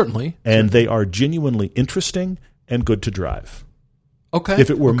 Certainly. And they are genuinely interesting and good to drive. Okay. If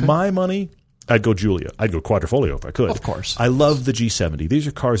it were okay. my money, I'd go Giulia. I'd go Quadrifoglio if I could. Of course. I love the G70. These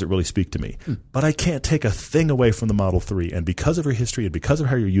are cars that really speak to me. But I can't take a thing away from the Model 3. And because of your history and because of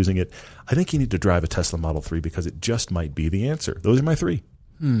how you're using it, I think you need to drive a Tesla Model 3, because it just might be the answer. Those are my 3.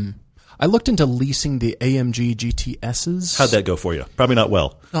 I looked into leasing the AMG GTSs. How'd that go for you? Probably not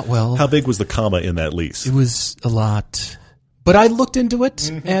well. Not well. How big was the comma in that lease? It was a lot. But I looked into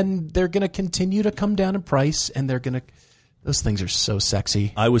it, and they're going to continue to come down in price, and they're going to – those things are so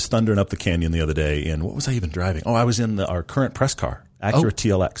sexy. I was thundering up the canyon the other day in – what was I even driving? Oh, I was in our current press car, Acura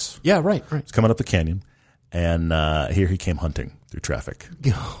TLX. Yeah, right. It's coming up the canyon, and here he came hunting through traffic.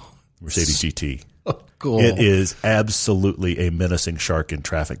 Mercedes GT. Oh, cool. It is absolutely a menacing shark in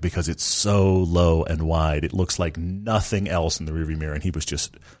traffic, because it's so low and wide. It looks like nothing else in the rearview mirror, and he was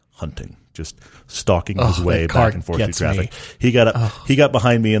just hunting, just stalking his way back and forth through traffic. He got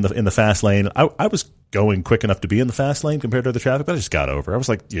behind me in the fast lane. I was going quick enough to be in the fast lane compared to the traffic, but I just got over. I was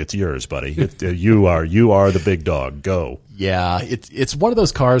like, "It's yours, buddy. You are the big dog. Go." Yeah, it's one of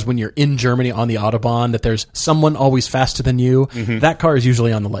those cars when you're in Germany on the Autobahn that there's someone always faster than you. That car is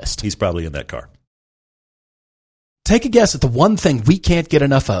usually on the list. He's probably in that car. Take a guess at the one thing we can't get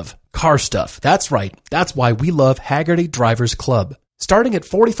enough of. Car stuff. That's right. That's why we love Haggerty Drivers Club. Starting at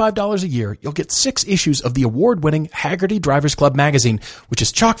 $45 a year, you'll get 6 issues of the award-winning Haggerty Drivers Club magazine, which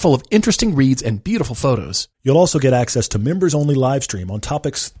is chock full of interesting reads and beautiful photos. You'll also get access to members-only live stream on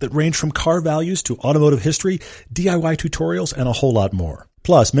topics that range from car values to automotive history, DIY tutorials, and a whole lot more.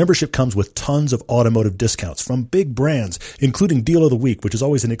 Plus, membership comes with tons of automotive discounts from big brands, including Deal of the Week, which is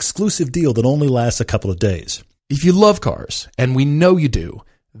always an exclusive deal that only lasts a couple of days. If you love cars, and we know you do,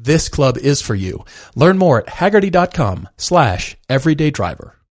 this club is for you. Learn more at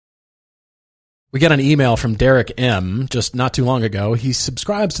haggerty.com/everydaydriver. We got an email from Derek M. just not too long ago. He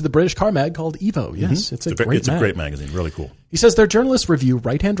subscribes to the British car mag called Evo. Yes, it's a great magazine. Really cool. He says their journalists review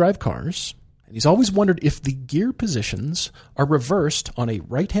right-hand drive cars, and he's always wondered if the gear positions are reversed on a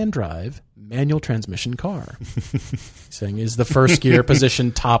right-hand drive manual transmission car. He's saying, is the first gear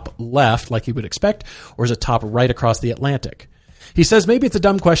position top left like you would expect, or is it top right across the Atlantic? He says maybe it's a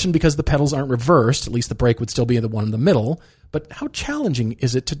dumb question because the pedals aren't reversed. At least the brake would still be the one in the middle. But how challenging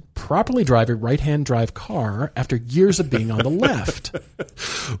is it to properly drive a right-hand drive car after years of being on the left?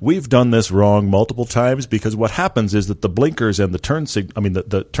 We've done this wrong multiple times, because what happens is that the blinkers and the turn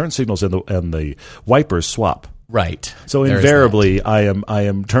signals and the wipers swap. Right. So invariably, I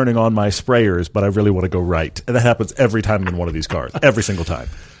am turning on my sprayers, but I really want to go right, and that happens every time I'm in one of these cars, every single time.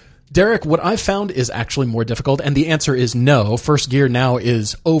 Derek, what I've found is actually more difficult, and the answer is no. First gear now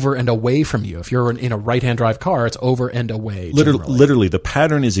is over and away from you. If you're in a right-hand drive car, it's over and away. Literally, the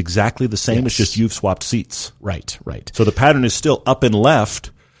pattern is exactly the same. It's just you've swapped seats. Right. So the pattern is still up and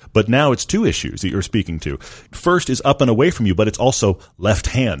left, but now it's 2 issues that you're speaking to. First is up and away from you, but it's also left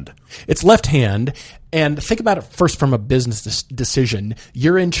hand. It's left hand, and think about it first from a business decision.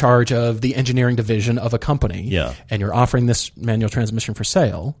 You're in charge of the engineering division of a company, and you're offering this manual transmission for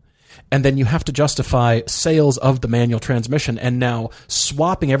sale. And then you have to justify sales of the manual transmission and now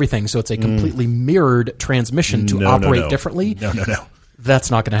swapping everything so it's a completely mirrored transmission to operate differently. No. That's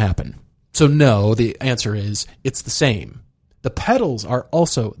not going to happen. So no, the answer is it's the same. The pedals are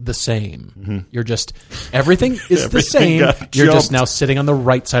also the same. You're just, everything is the same. You're just now sitting on the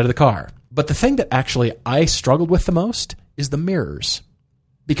right side of the car. But the thing that actually I struggled with the most is the mirrors.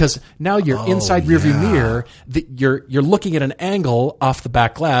 Because now you're inside rearview mirror, you're looking at an angle off the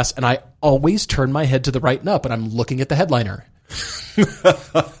back glass, and I always turn my head to the right and up, and I'm looking at the headliner.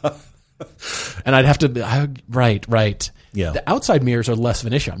 And I'd have to, right. Yeah. The outside mirrors are less of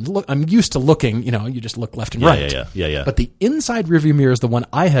an issue. I'm used to looking, you just look left and right. Yeah. But the inside rearview mirror is the one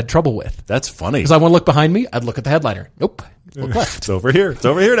I had trouble with. That's funny. Because I want to look behind me, I'd look at the headliner. Nope. Look left. It's over here. It's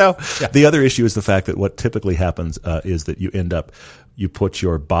over here now. Yeah. The other issue is the fact that what typically happens is that you put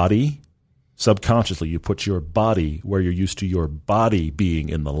your body, subconsciously, you put your body where you're used to your body being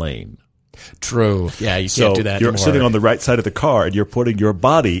in the lane. True. Yeah, you can't do that you're anymore. sitting on the right side of the car and you're putting your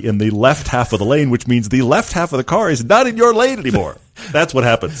body in the left half of the lane, which means the left half of the car is not in your lane anymore. That's what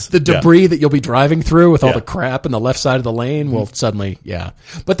happens. The debris that you'll be driving through with all the crap in the left side of the lane will suddenly,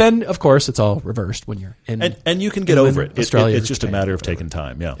 But then, of course, it's all reversed when you're in. And you can get over it. Australia, it's just a matter of taking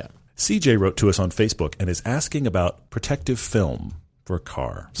time. Yeah. CJ wrote to us on Facebook and is asking about protective film for a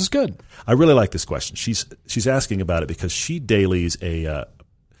car. This is good. I really like this question. She's asking about it because she dailies a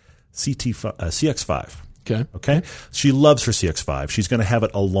CX-5. Okay. She loves her CX-5. She's going to have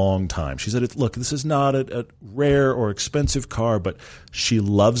it a long time. She said, look, this is not a rare or expensive car, but she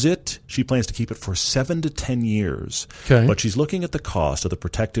loves it. She plans to keep it for 7 to 10 years. Okay. But she's looking at the cost of the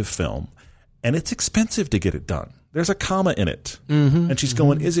protective film, and it's expensive to get it done. There's a comma in it. And she's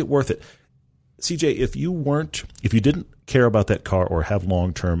going, is it worth it? CJ, if you didn't care about that car or have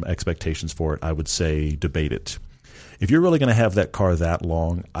long-term expectations for it, I would say debate it. If you're really going to have that car that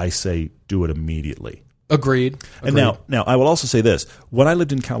long, I say do it immediately. Agreed. And now I will also say this. When I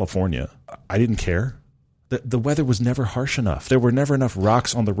lived in California, I didn't care. The weather was never harsh enough. There were never enough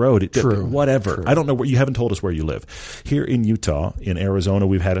rocks on the road. Whatever. True. I don't know where you haven't told us where you live. Here in Utah, in Arizona,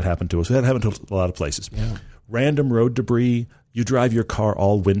 we've had it happen to us. We've had it happen to a lot of places. Yeah. Random road debris. You drive your car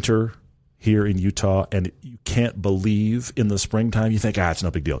all winter here in Utah, and you can't believe in the springtime, you think, it's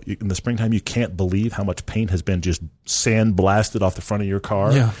no big deal. In the springtime, you can't believe how much paint has been just sandblasted off the front of your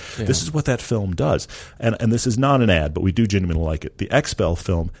car. Yeah. This is what that film does. And this is not an ad, but we do genuinely like it. The XPEL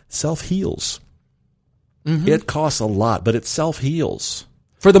film self-heals. It costs a lot, but it self-heals.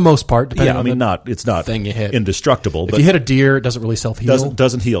 For the most part, depending on it's not thing you hit. Indestructible. If you hit a deer, it doesn't really self-heal.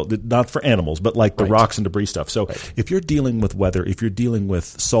 Doesn't heal. Not for animals, but like the rocks and debris stuff. So if you're dealing with weather, if you're dealing with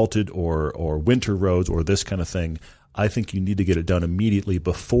salted or winter roads or this kind of thing, I think you need to get it done immediately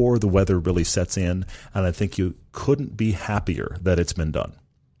before the weather really sets in. And I think you couldn't be happier that it's been done.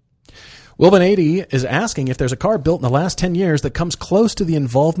 Wilbin80 is asking if there's a car built in the last 10 years that comes close to the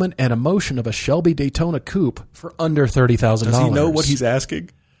involvement and emotion of a Shelby Daytona coupe for under $30,000. Does he know what he's asking?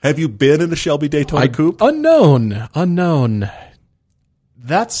 Have you been in a Shelby Daytona coupe? Unknown.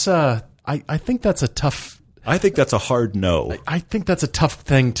 That's I think that's a tough. I think that's a hard no. I think that's a tough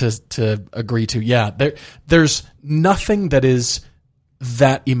thing to agree to. Yeah, there's nothing that is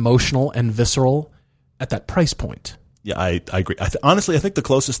that emotional and visceral at that price point. Yeah, I agree. Honestly, I think the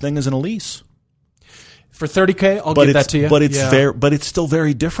closest thing is an Elise. For $30K, I'll give that to you. But it's still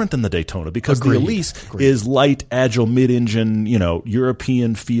very different than the Daytona because the Elise is light, agile, mid-engine,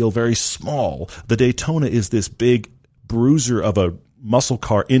 European feel, very small. The Daytona is this big bruiser of a muscle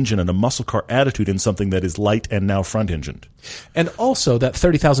car engine and a muscle car attitude in something that is light and now front-engined. And also that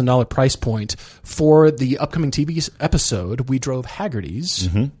 $30,000 price point for the upcoming TV episode, we drove Haggerty's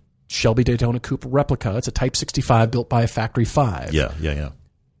Shelby Daytona Coupe replica. It's a Type 65 built by a Factory 5. Yeah.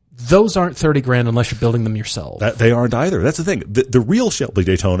 Those aren't $30,000 unless you're building them yourself. They aren't either. That's the thing. The real Shelby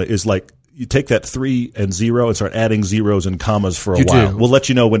Daytona is like you take that 3 and 0 and start adding zeros and commas for a while. We'll let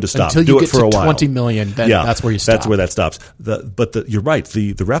you know when to stop. Until you get for a while. 20 million, then that's where you stop. That's where that stops. But you're right.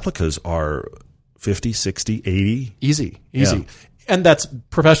 The replicas are 50, 60, 80. Easy. Yeah. And that's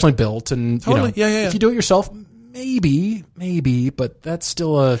professionally built. And totally. If you do it yourself, maybe, but that's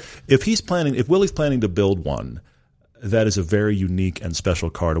still a. If Willie's planning to build one, that is a very unique and special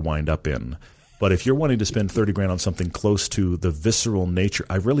car to wind up in. But if you're wanting to spend $30,000 on something close to the visceral nature,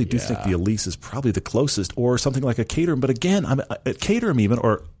 I really do think the Elise is probably the closest, or something like a Caterham. But again, Caterham even,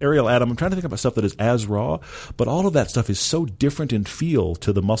 or Ariel Atom, I'm trying to think about stuff that is as raw, but all of that stuff is so different in feel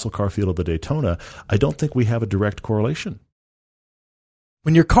to the muscle car feel of the Daytona, I don't think we have a direct correlation.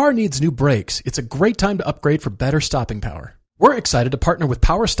 When your car needs new brakes, it's a great time to upgrade for better stopping power. We're excited to partner with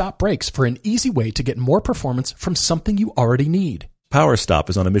Power Stop Brakes for an easy way to get more performance from something you already need. Power Stop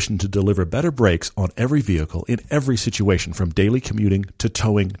is on a mission to deliver better brakes on every vehicle in every situation, from daily commuting to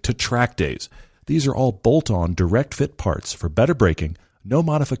towing to track days. These are all bolt-on, direct-fit parts for better braking, no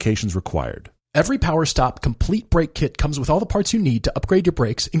modifications required. Every Power Stop complete brake kit comes with all the parts you need to upgrade your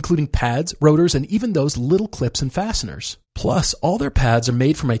brakes, including pads, rotors, and even those little clips and fasteners. Plus, all their pads are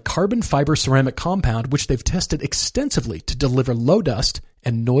made from a carbon fiber ceramic compound, which they've tested extensively to deliver low dust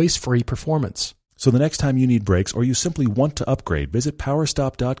and noise-free performance. So the next time you need brakes or you simply want to upgrade, visit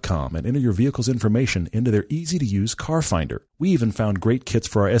powerstop.com and enter your vehicle's information into their easy-to-use car finder. We even found great kits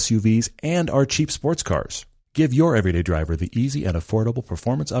for our SUVs and our cheap sports cars. Give your everyday driver the easy and affordable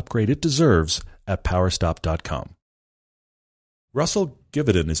performance upgrade it deserves at PowerStop.com. Russell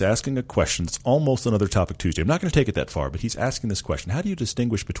Gividen is asking a question. It's almost another Topic Tuesday. I'm not going to take it that far, but he's asking this question. How do you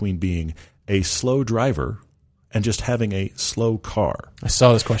distinguish between being a slow driver and just having a slow car? I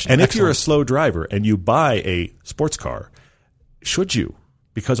saw this question. And Excellent. if you're a slow driver and you buy a sports car, should you?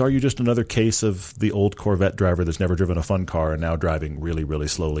 Because are you just another case of the old Corvette driver that's never driven a fun car and now driving really, really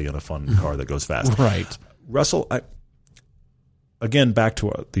slowly in a fun car that goes fast? Right. Russell, again, back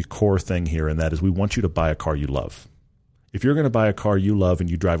to the core thing here, and that is we want you to buy a car you love. If you're going to buy a car you love and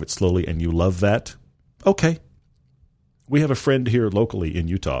you drive it slowly and you love that, okay. We have a friend here locally in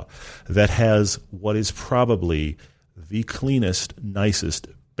Utah that has what is probably the cleanest, nicest,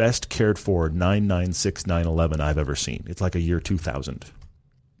 best cared for 996 911 I've ever seen. It's like a year 2000.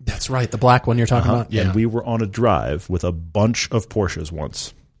 That's right, the black one you're talking about. Yeah. And we were on a drive with a bunch of Porsches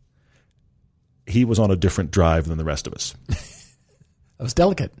once. He was on a different drive than the rest of us. That was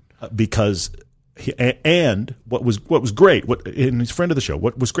delicate. Because... And what was great, and he's a friend of the show,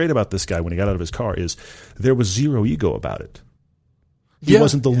 what was great about this guy when he got out of his car is there was zero ego about it. He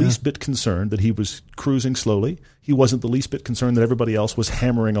wasn't the least bit concerned that he was cruising slowly. He wasn't the least bit concerned that everybody else was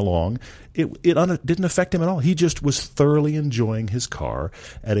hammering along. It didn't affect him at all. He just was thoroughly enjoying his car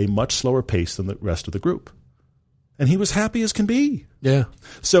at a much slower pace than the rest of the group. And he was happy as can be. Yeah.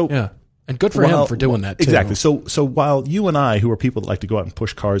 So yeah. And good for him for doing that, too. Exactly. So while you and I, who are people that like to go out and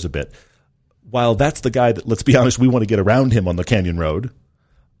push cars a bit, while that's the guy that, let's be honest, we want to get around him on the Canyon Road,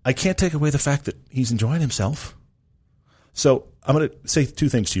 I can't take away the fact that he's enjoying himself. So I'm going to say two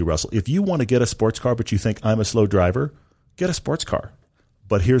things to you, Russell. If you want to get a sports car but you think I'm a slow driver, get a sports car.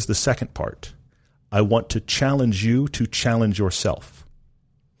 But here's the second part. I want to challenge you to challenge yourself.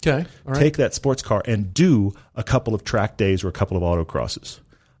 Okay. All right. Take that sports car and do a couple of track days or a couple of autocrosses.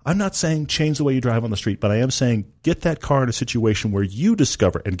 I'm not saying change the way you drive on the street, but I am saying get that car in a situation where you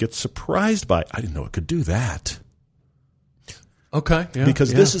discover and get surprised by, I didn't know it could do that. Okay. Yeah,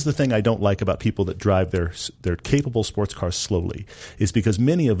 because this is the thing I don't like about people that drive their capable sports cars slowly, is because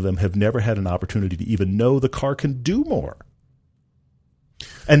many of them have never had an opportunity to even know the car can do more.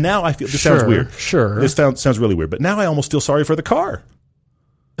 And now I feel, this sounds weird. Sure. This sounds really weird, but now I almost feel sorry for the car.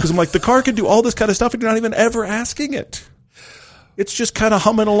 Because I'm like, the car can do all this kind of stuff and you're not even ever asking it. It's just kind of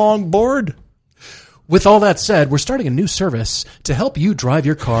humming along board. With all that said, we're starting a new service to help you drive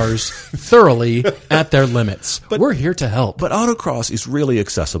your cars thoroughly at their limits. But we're here to help. But autocross is really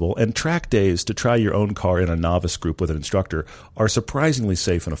accessible, and track days to try your own car in a novice group with an instructor are surprisingly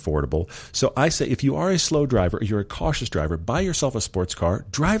safe and affordable. So I say if you are a slow driver or you're a cautious driver, buy yourself a sports car,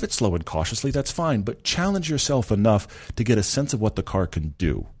 drive it slow and cautiously, that's fine, but challenge yourself enough to get a sense of what the car can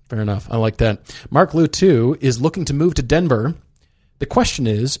do. Fair enough. I like that. Mark Liu, too, is looking to move to Denver. The question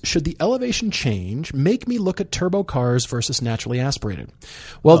is, should the elevation change make me look at turbo cars versus naturally aspirated?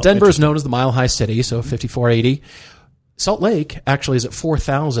 Well, Denver is known as the Mile High City, so 5480. Salt Lake actually is at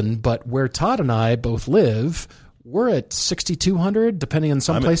 4,000, but where Todd and I both live, we're at 6,200, depending on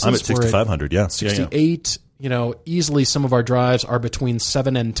some places. I'm at 6,500, yeah. 68. You know, easily some of our drives are between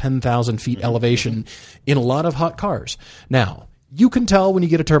 7,000 and 10,000 feet elevation in a lot of hot cars. Now, you can tell when you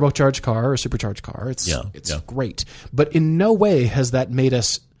get a turbocharged car or a supercharged car. It's great. But in no way has that made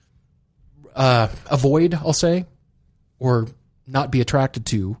us avoid, I'll say, or not be attracted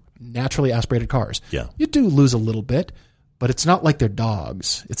to naturally aspirated cars. Yeah. You do lose a little bit, but it's not like they're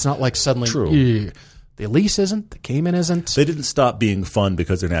dogs. It's not like suddenly the Elise isn't, the Cayman isn't. They didn't stop being fun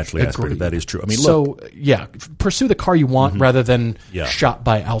because they're naturally aspirated. That is true. I mean, pursue the car you want rather than shot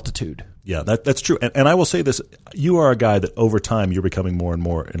by altitude. Yeah, that's true. And I will say this. You are a guy that over time you're becoming more and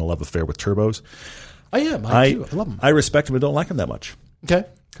more in a love affair with turbos. I am. I do. I love them. I respect them and don't like them that much. Okay.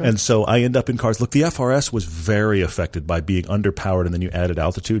 And so I end up in cars. Look, the FRS was very affected by being underpowered and then you added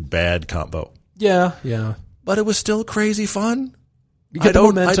altitude. Bad combo. Yeah, yeah. But it was still crazy fun. You get the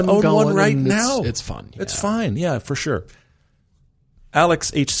momentum I'd own going one right now. It's fun. Yeah. It's fine. Yeah, for sure.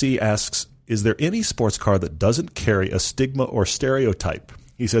 Alex HC asks, is there any sports car that doesn't carry a stigma or stereotype?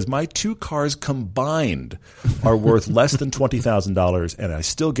 He says, my two cars combined are worth less than $20,000, and I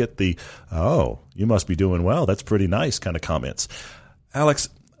still get the, oh, you must be doing well. That's pretty nice kind of comments. Alex,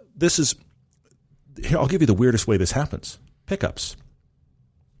 here, I'll give you the weirdest way this happens. Pickups.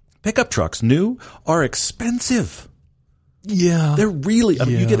 Pickup trucks, new, are expensive. Yeah. They're really, I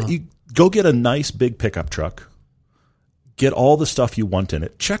mean, you go get a nice big pickup truck, get all the stuff you want in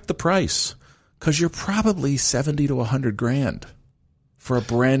it, check the price, because you're probably $70,000 to $100,000. For a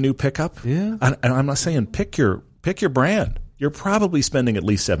brand new pickup, yeah, and I'm not saying pick your brand. You're probably spending at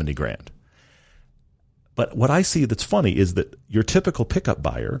least $70,000. But what I see that's funny is that your typical pickup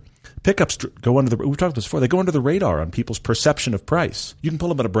buyer, pickups go under we've talked about this before, they go under the radar on people's perception of price. You can pull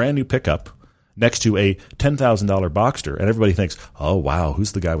them in a brand new pickup next to a $10,000 Boxster, and everybody thinks, "Oh wow,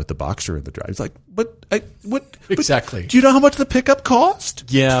 who's the guy with the Boxster in the drive?" It's like, what exactly? Do you know how much the pickup cost?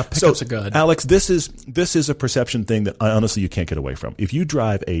 Yeah, pickups are good. Alex, this is a perception thing that honestly you can't get away from. If you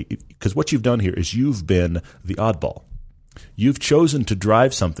drive because what you've done here is you've been the oddball. You've chosen to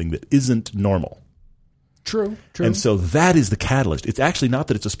drive something that isn't normal. True. And so that is the catalyst. It's actually not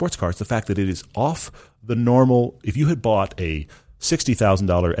that it's a sports car. It's the fact that it is off the normal. If you had bought a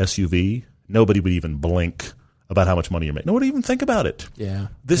 $60,000 SUV, nobody would even blink about how much money you're making. Nobody would even think about it. Yeah.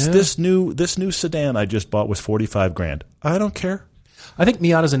 This new sedan I just bought was $45,000. I don't care. I think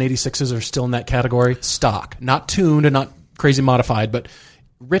Miatas and 86s are still in that category. Stock, not tuned and not crazy modified, but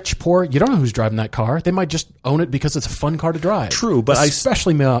rich, poor, you don't know who's driving that car. They might just own it because it's a fun car to drive. True, but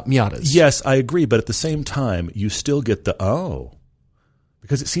especially Miatas. Yes, I agree, but at the same time, you still get the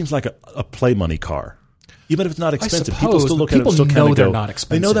because it seems like a play money car. Even if it's not expensive, people still look at it and still kind of go, know they're not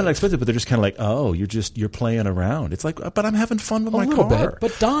expensive. They know they're not expensive, but they're just kind of like, you're playing around. It's like, but I'm having fun with my car. A little bit,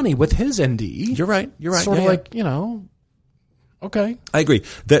 but Donnie with his ND. You're right. Sort of like, okay. I agree.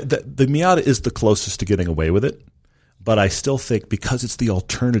 The Miata is the closest to getting away with it. But I still think because it's the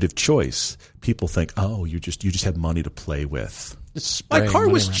alternative choice, people think, you just have money to play with. My car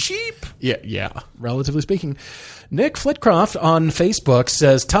was cheap. Yeah, relatively speaking. Nick Flitcroft on Facebook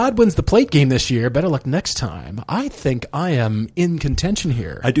says, Todd wins the plate game this year. Better luck next time. I think I am in contention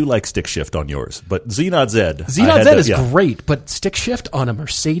here. I do like stick shift on yours, but Z-Not Z. Z-Not Z is great, but stick shift on a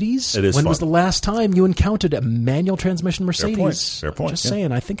Mercedes? It is When fun. was the last time you encountered a manual transmission Mercedes? Fair point. Just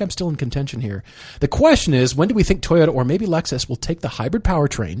saying, I think I'm still in contention here. The question is, when do we think Toyota or maybe Lexus will take the hybrid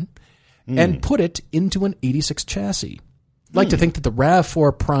powertrain and put it into an 86 chassis? I'd like to think that the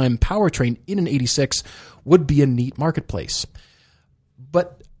RAV4 Prime powertrain in an 86 would be a neat marketplace.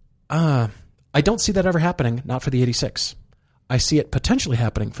 But I don't see that ever happening, not for the 86. I see it potentially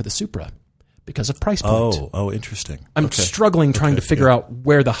happening for the Supra because of price point. Oh, interesting. I'm struggling trying to figure out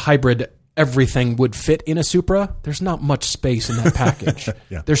where the hybrid everything would fit in a Supra. There's not much space in that package.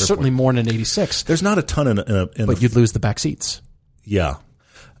 There's certainly more in an 86. There's not a ton but you'd lose the back seats. Yeah.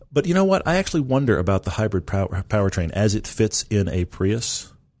 But you know what? I actually wonder about the hybrid powertrain as it fits in a Prius.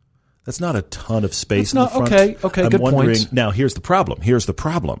 That's not a ton of space in the front. Okay, I'm good wondering, point. Now, here's the problem.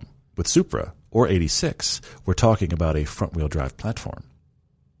 With Supra or 86. We're talking about a front-wheel drive platform.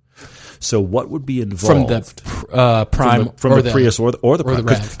 So what would be involved from the Prime from the Prius or the Prime?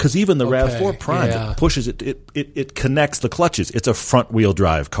 RAV? Because even the RAV4 Prime it pushes it connects the clutches. It's a front-wheel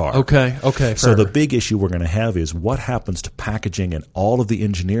drive car. Okay. So the big issue we're going to have is what happens to packaging and all of the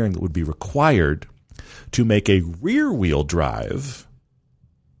engineering that would be required to make a rear-wheel drive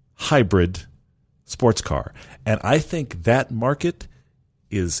hybrid sports car. And I think that market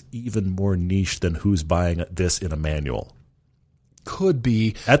is even more niche than who's buying this in a manual. Could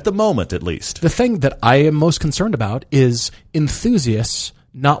be. At the moment, at least. The thing that I am most concerned about is enthusiasts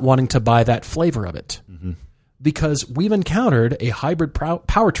not wanting to buy that flavor of it. Mm-hmm. Because we've encountered a hybrid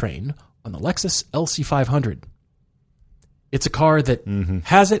powertrain on the Lexus LC500. It's a car that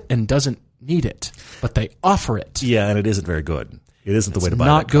has it and doesn't need it, but they offer it. Yeah, and it isn't very good. It isn't the way to buy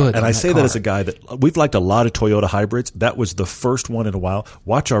not that car. good. And I say that as a guy that we've liked a lot of Toyota hybrids. That was the first one in a while.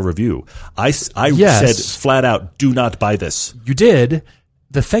 Watch our review. I said flat out, do not buy this. You did.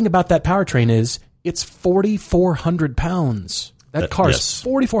 The thing about that powertrain is it's 4,400 pounds. That car is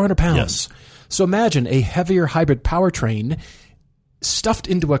 4,400 pounds. Yes. So imagine a heavier hybrid powertrain stuffed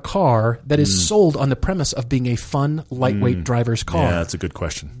into a car that is sold on the premise of being a fun, lightweight driver's car. Yeah, that's a good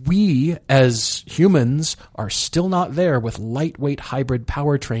question. We, as humans, are still not there with lightweight hybrid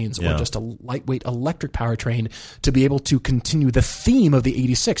powertrains or just a lightweight electric powertrain to be able to continue the theme of the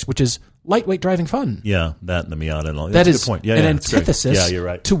 86, which is lightweight driving fun. Yeah, that and the Miata and all. That is a good point. an antithesis you're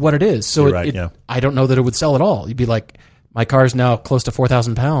right. to what it is. So I don't know that it would sell at all. You'd be like, my car is now close to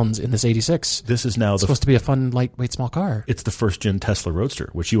 4,000 pounds in this 86. This is now supposed to be a fun, lightweight, small car. It's the first-gen Tesla Roadster,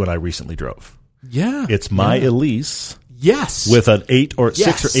 which you and I recently drove. Yeah. It's my Elise. Yes. With an 6 or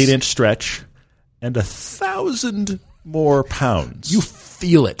 8 inch stretch and 1,000 more pounds. You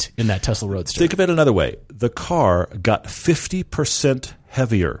feel it in that Tesla Roadster. Think of it another way. The car got 50%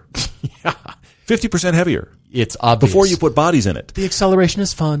 heavier. 50% heavier. It's obvious. Before you put bodies in it. The acceleration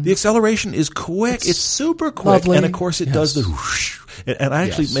is fun. The acceleration is quick. It's super quick. Lovely. And, of course, it does the whoosh. And I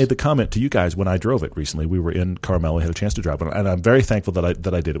actually made the comment to you guys when I drove it recently. We were in Carmel. We had a chance to drive it. And I'm very thankful that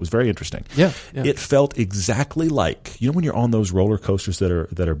I did. It was very interesting. Yeah. It felt exactly like, when you're on those roller coasters that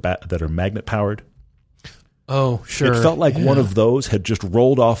are magnet powered? Oh, sure. It felt like one of those had just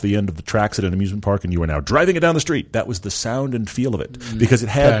rolled off the end of the tracks at an amusement park and you were now driving it down the street. That was the sound and feel of it. Because it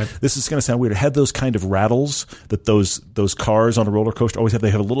had, this is going to sound weird, it had those kind of rattles that those cars on a roller coaster always have.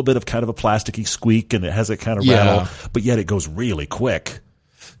 They have a little bit of kind of a plasticky squeak and it has that kind of rattle, but yet it goes really quick.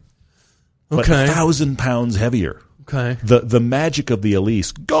 But 1,000 pounds heavier. Okay. The magic of the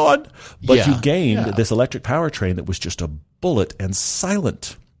Elise, gone. But you gained this electric powertrain that was just a bullet and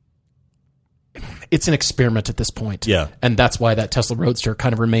silent. It's an experiment at this point. Yeah. And that's why that Tesla Roadster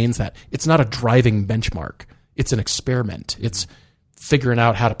kind of remains that. It's not a driving benchmark. It's an experiment. It's figuring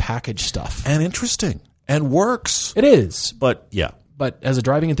out how to package stuff. And interesting. And works. It is. But, yeah. But as a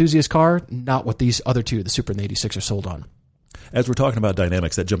driving enthusiast car, not what these other two, the Supra and the 86, are sold on. As we're talking about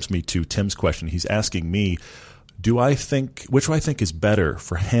dynamics, that jumps me to Tim's question. He's asking me, which do I think is better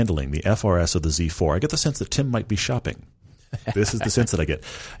for handling, the FRS or the Z4? I get the sense that Tim might be shopping. This is the sense that I get.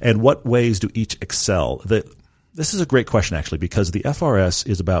 And what ways do each excel? This is a great question, actually, because the FRS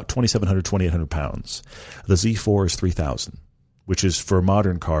is about 2,700, 2,800 pounds. The Z4 is 3,000, which is, for a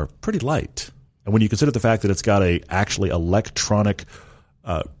modern car, pretty light. And when you consider the fact that it's got a actually electronic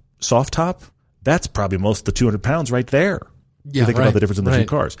soft top, that's probably most of the 200 pounds right there. Yeah, you think about the difference in the two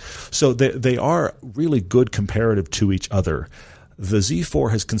cars. So they are really good comparative to each other. The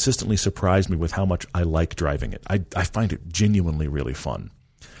Z4 has consistently surprised me with how much I like driving it. I find it genuinely really fun.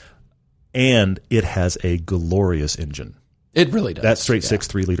 And it has a glorious engine. It really does. That straight 6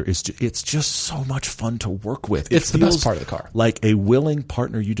 3-liter it's just so much fun to work with. It's the best part of the car. Like a willing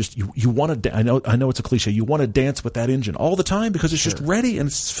partner. You want to. I know it's a cliche. You want to dance with that engine all the time because it's just ready and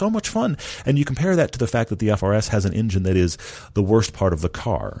it's so much fun. And you compare that to the fact that the FRS has an engine that is the worst part of the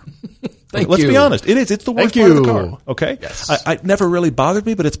car. Let's be honest. It is. It's the worst part of the car. Okay. Yes. I never really bothered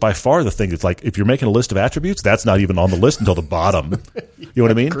me, but it's by far the thing. It's like if you're making a list of attributes, that's not even on the list until the bottom. You know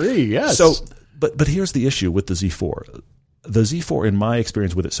what I mean? I agree. Yes. So, but here's the issue with the Z4. The Z4, in my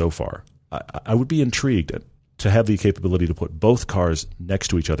experience with it so far, I would be intrigued to have the capability to put both cars next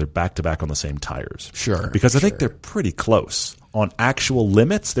to each other back to back on the same tires. Sure. Because I think they're pretty close. On actual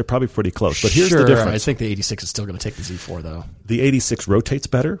limits, they're probably pretty close. But here's the difference. I think the 86 is still going to take the Z4, though. The 86 rotates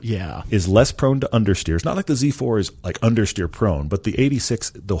better. Yeah. Is less prone to understeer. It's not like the Z4 is like understeer prone, but the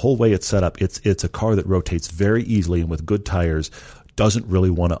 86, the whole way it's set up, it's a car that rotates very easily and with good tires doesn't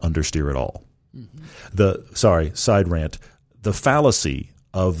really want to understeer at all. Mm-hmm. Side rant. The fallacy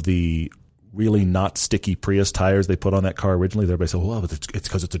of the really not sticky Prius tires they put on that car originally, everybody said, well, but it's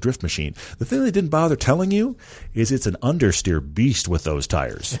because it's a drift machine. The thing they didn't bother telling you is it's an understeer beast with those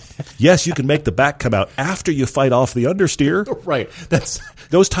tires. Yes, you can make the back come out after you fight off the understeer. Right.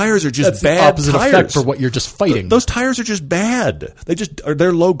 Those tires are just that's bad the opposite tires. Effect for what you're just fighting. Those tires are just bad.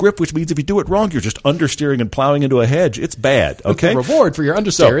 They're low grip, which means if you do it wrong, you're just understeering and plowing into a hedge. It's bad. Okay. But the reward for your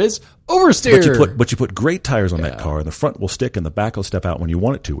understeer is oversteer. But you put great tires on that car, and the front will stick and the back will step out when you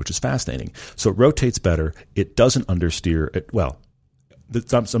want it to, which is fascinating. So it rotates better. It doesn't understeer.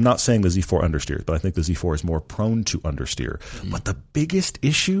 I'm not saying the Z4 understeers, but I think the Z4 is more prone to understeer. But the biggest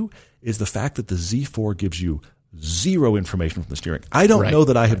issue is the fact that the Z4 gives you zero information from the steering. I don't know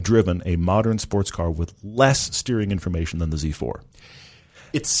that I have driven a modern sports car with less steering information than the Z4.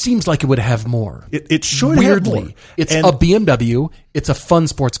 It seems like it would have more. It should Weirdly, have more. It's a BMW. It's a fun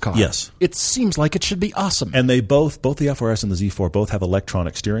sports car. Yes. It seems like it should be awesome. And they both the FRS and the Z4 both have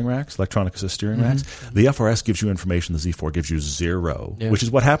electronic steering racks, electronic assist steering racks. The FRS gives you information. The Z4 gives you zero, which is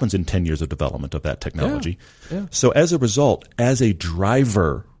what happens in 10 years of development of that technology. Yeah. So as a result, as a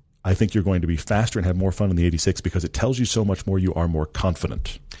driver, I think you're going to be faster and have more fun in the 86 because it tells you so much more. You are more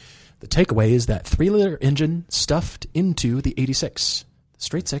confident. The takeaway is that 3-liter engine stuffed into the 86.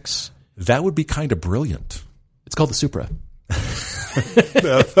 Straight 6. That would be kind of brilliant. It's called the Supra.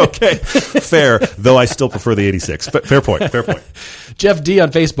 Okay, fair. Though I still prefer the 86. Fair point. Jeff D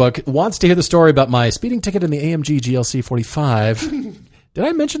on Facebook wants to hear the story about my speeding ticket in the AMG GLC 45. Did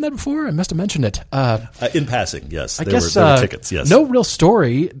I mention that before? I must have mentioned it. In passing, yes. There were tickets, yes. No real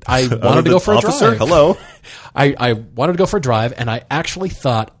story. I wanted to go for a drive. Hello. I wanted to go for a drive, and I actually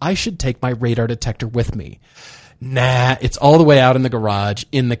thought I should take my radar detector with me. Nah, it's all the way out in the garage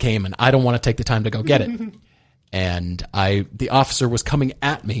in the Cayman. I don't want to take the time to go get it. And the officer was coming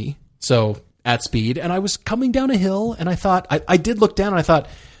at me, so at speed, and I was coming down a hill, and I thought, I did look down, and I thought,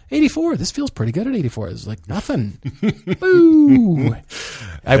 84, this feels pretty good at 84. It was like, nothing. Boo!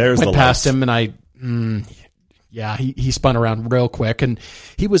 I went past him, and he spun around real quick, and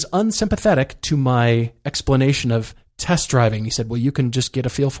he was unsympathetic to my explanation of test driving. He said, well, you can just get a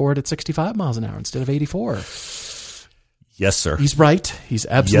feel for it at 65 miles an hour instead of 84. Yes, sir. He's right. He's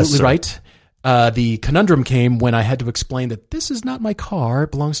absolutely right. The conundrum came when I had to explain that this is not my car.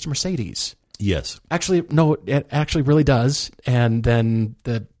 It belongs to Mercedes. Yes. Actually, no, it actually really does. And then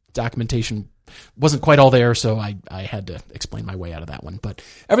the documentation wasn't quite all there, so I had to explain my way out of that one. But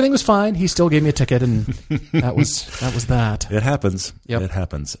everything was fine. He still gave me a ticket, and that was that. It happens. Yep. It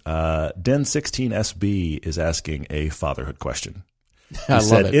happens. Den16SB is asking a fatherhood question. I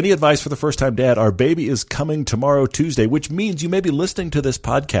love it. Any advice for the first-time dad? Our baby is coming tomorrow, Tuesday, which means you may be listening to this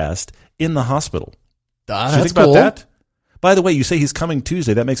podcast in the hospital. That's Did you think cool. about that? By the way, you say he's coming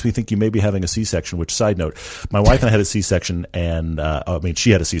Tuesday. That makes me think you may be having a C-section, which, side note, my wife and I had a C-section, and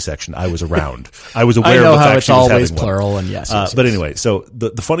she had a C-section. I was around. I was aware of the fact she was having one. I know how it's always plural, and yes. But anyway, so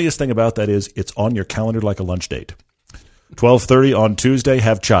the funniest thing about that is it's on your calendar like a lunch date. 12:30 on Tuesday,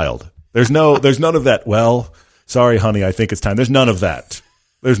 have child. There's none of that. Well, sorry, honey, I think it's time. There's none of that.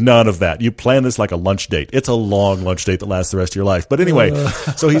 There's none of that. You plan this like a lunch date. It's a long lunch date that lasts the rest of your life. But anyway,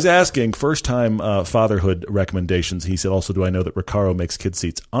 so he's asking first-time fatherhood recommendations. He said, also, do I know that Recaro makes kid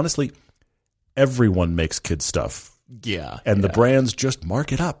seats? Honestly, everyone makes kid stuff. Yeah. And the brands just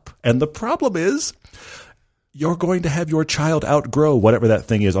mark it up. And the problem is you're going to have your child outgrow whatever that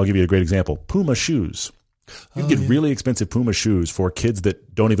thing is. I'll give you a great example. Puma shoes. You can get really expensive Puma shoes for kids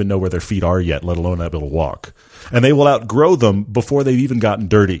that don't even know where their feet are yet, let alone able to walk. And they will outgrow them before they've even gotten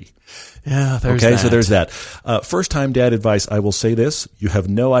dirty. Yeah, there's okay, that. so there's that. First-time dad advice, I will say this. You have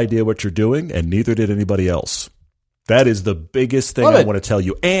no idea what you're doing, and neither did anybody else. That is the biggest thing I want to tell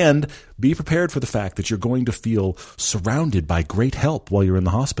you. And be prepared for the fact that you're going to feel surrounded by great help while you're in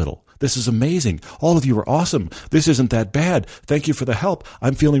the hospital. This is amazing. All of you are awesome. This isn't that bad. Thank you for the help.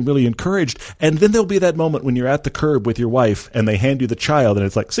 I'm feeling really encouraged. And then there'll be that moment when you're at the curb with your wife and they hand you the child and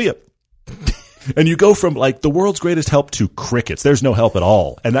it's like, see ya. And you go from like the world's greatest help to crickets. There's no help at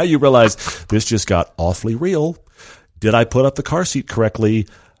all. And now you realize this just got awfully real. Did I put up the car seat correctly?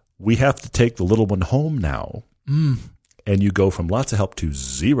 We have to take the little one home now. And you go from lots of help to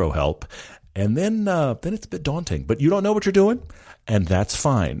zero help. And then it's a bit daunting. But you don't know what you're doing, and that's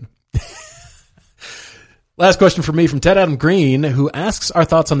fine. Last question for me from Ted Adam Green, who asks our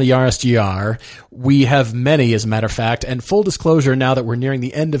thoughts on the Yaris GR. We have many, as a matter of fact, and full disclosure, now that we're nearing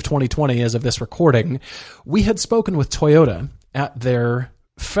the end of 2020 as of this recording, we had spoken with Toyota at their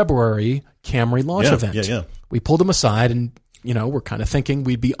February Camry launch event. Yeah. We pulled them aside and, we're kind of thinking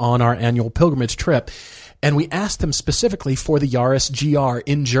we'd be on our annual pilgrimage trip. And we asked them specifically for the Yaris GR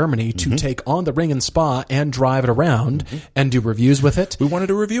in Germany to take on the Ring and Spa and drive it around and do reviews with it. We wanted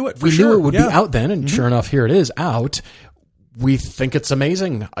to review it. We knew it would be out then, and sure enough, here it is out. We think it's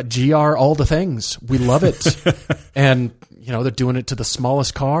amazing. A GR, all the things. We love it. And, they're doing it to the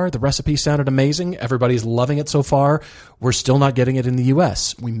smallest car. The recipe sounded amazing. Everybody's loving it so far. We're still not getting it in the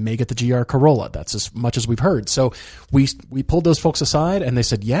U.S. We may get the GR Corolla. That's as much as we've heard. So we pulled those folks aside, and they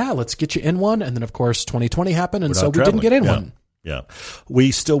said, yeah, let's get you in one. And then, of course, 2020 happened, and so we didn't get in one. Yeah.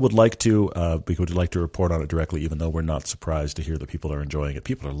 We still would like to report on it directly, even though we're not surprised to hear that people are enjoying it.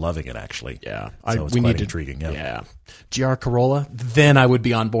 People are loving it, actually. Yeah. So it's quite intriguing. Yeah. GR Corolla, then I would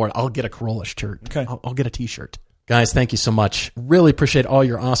be on board. I'll get a Corolla shirt. Okay. I'll get a T-shirt. Guys, thank you so much. Really appreciate all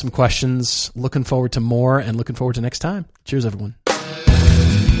your awesome questions. Looking forward to more and looking forward to next time. Cheers, everyone.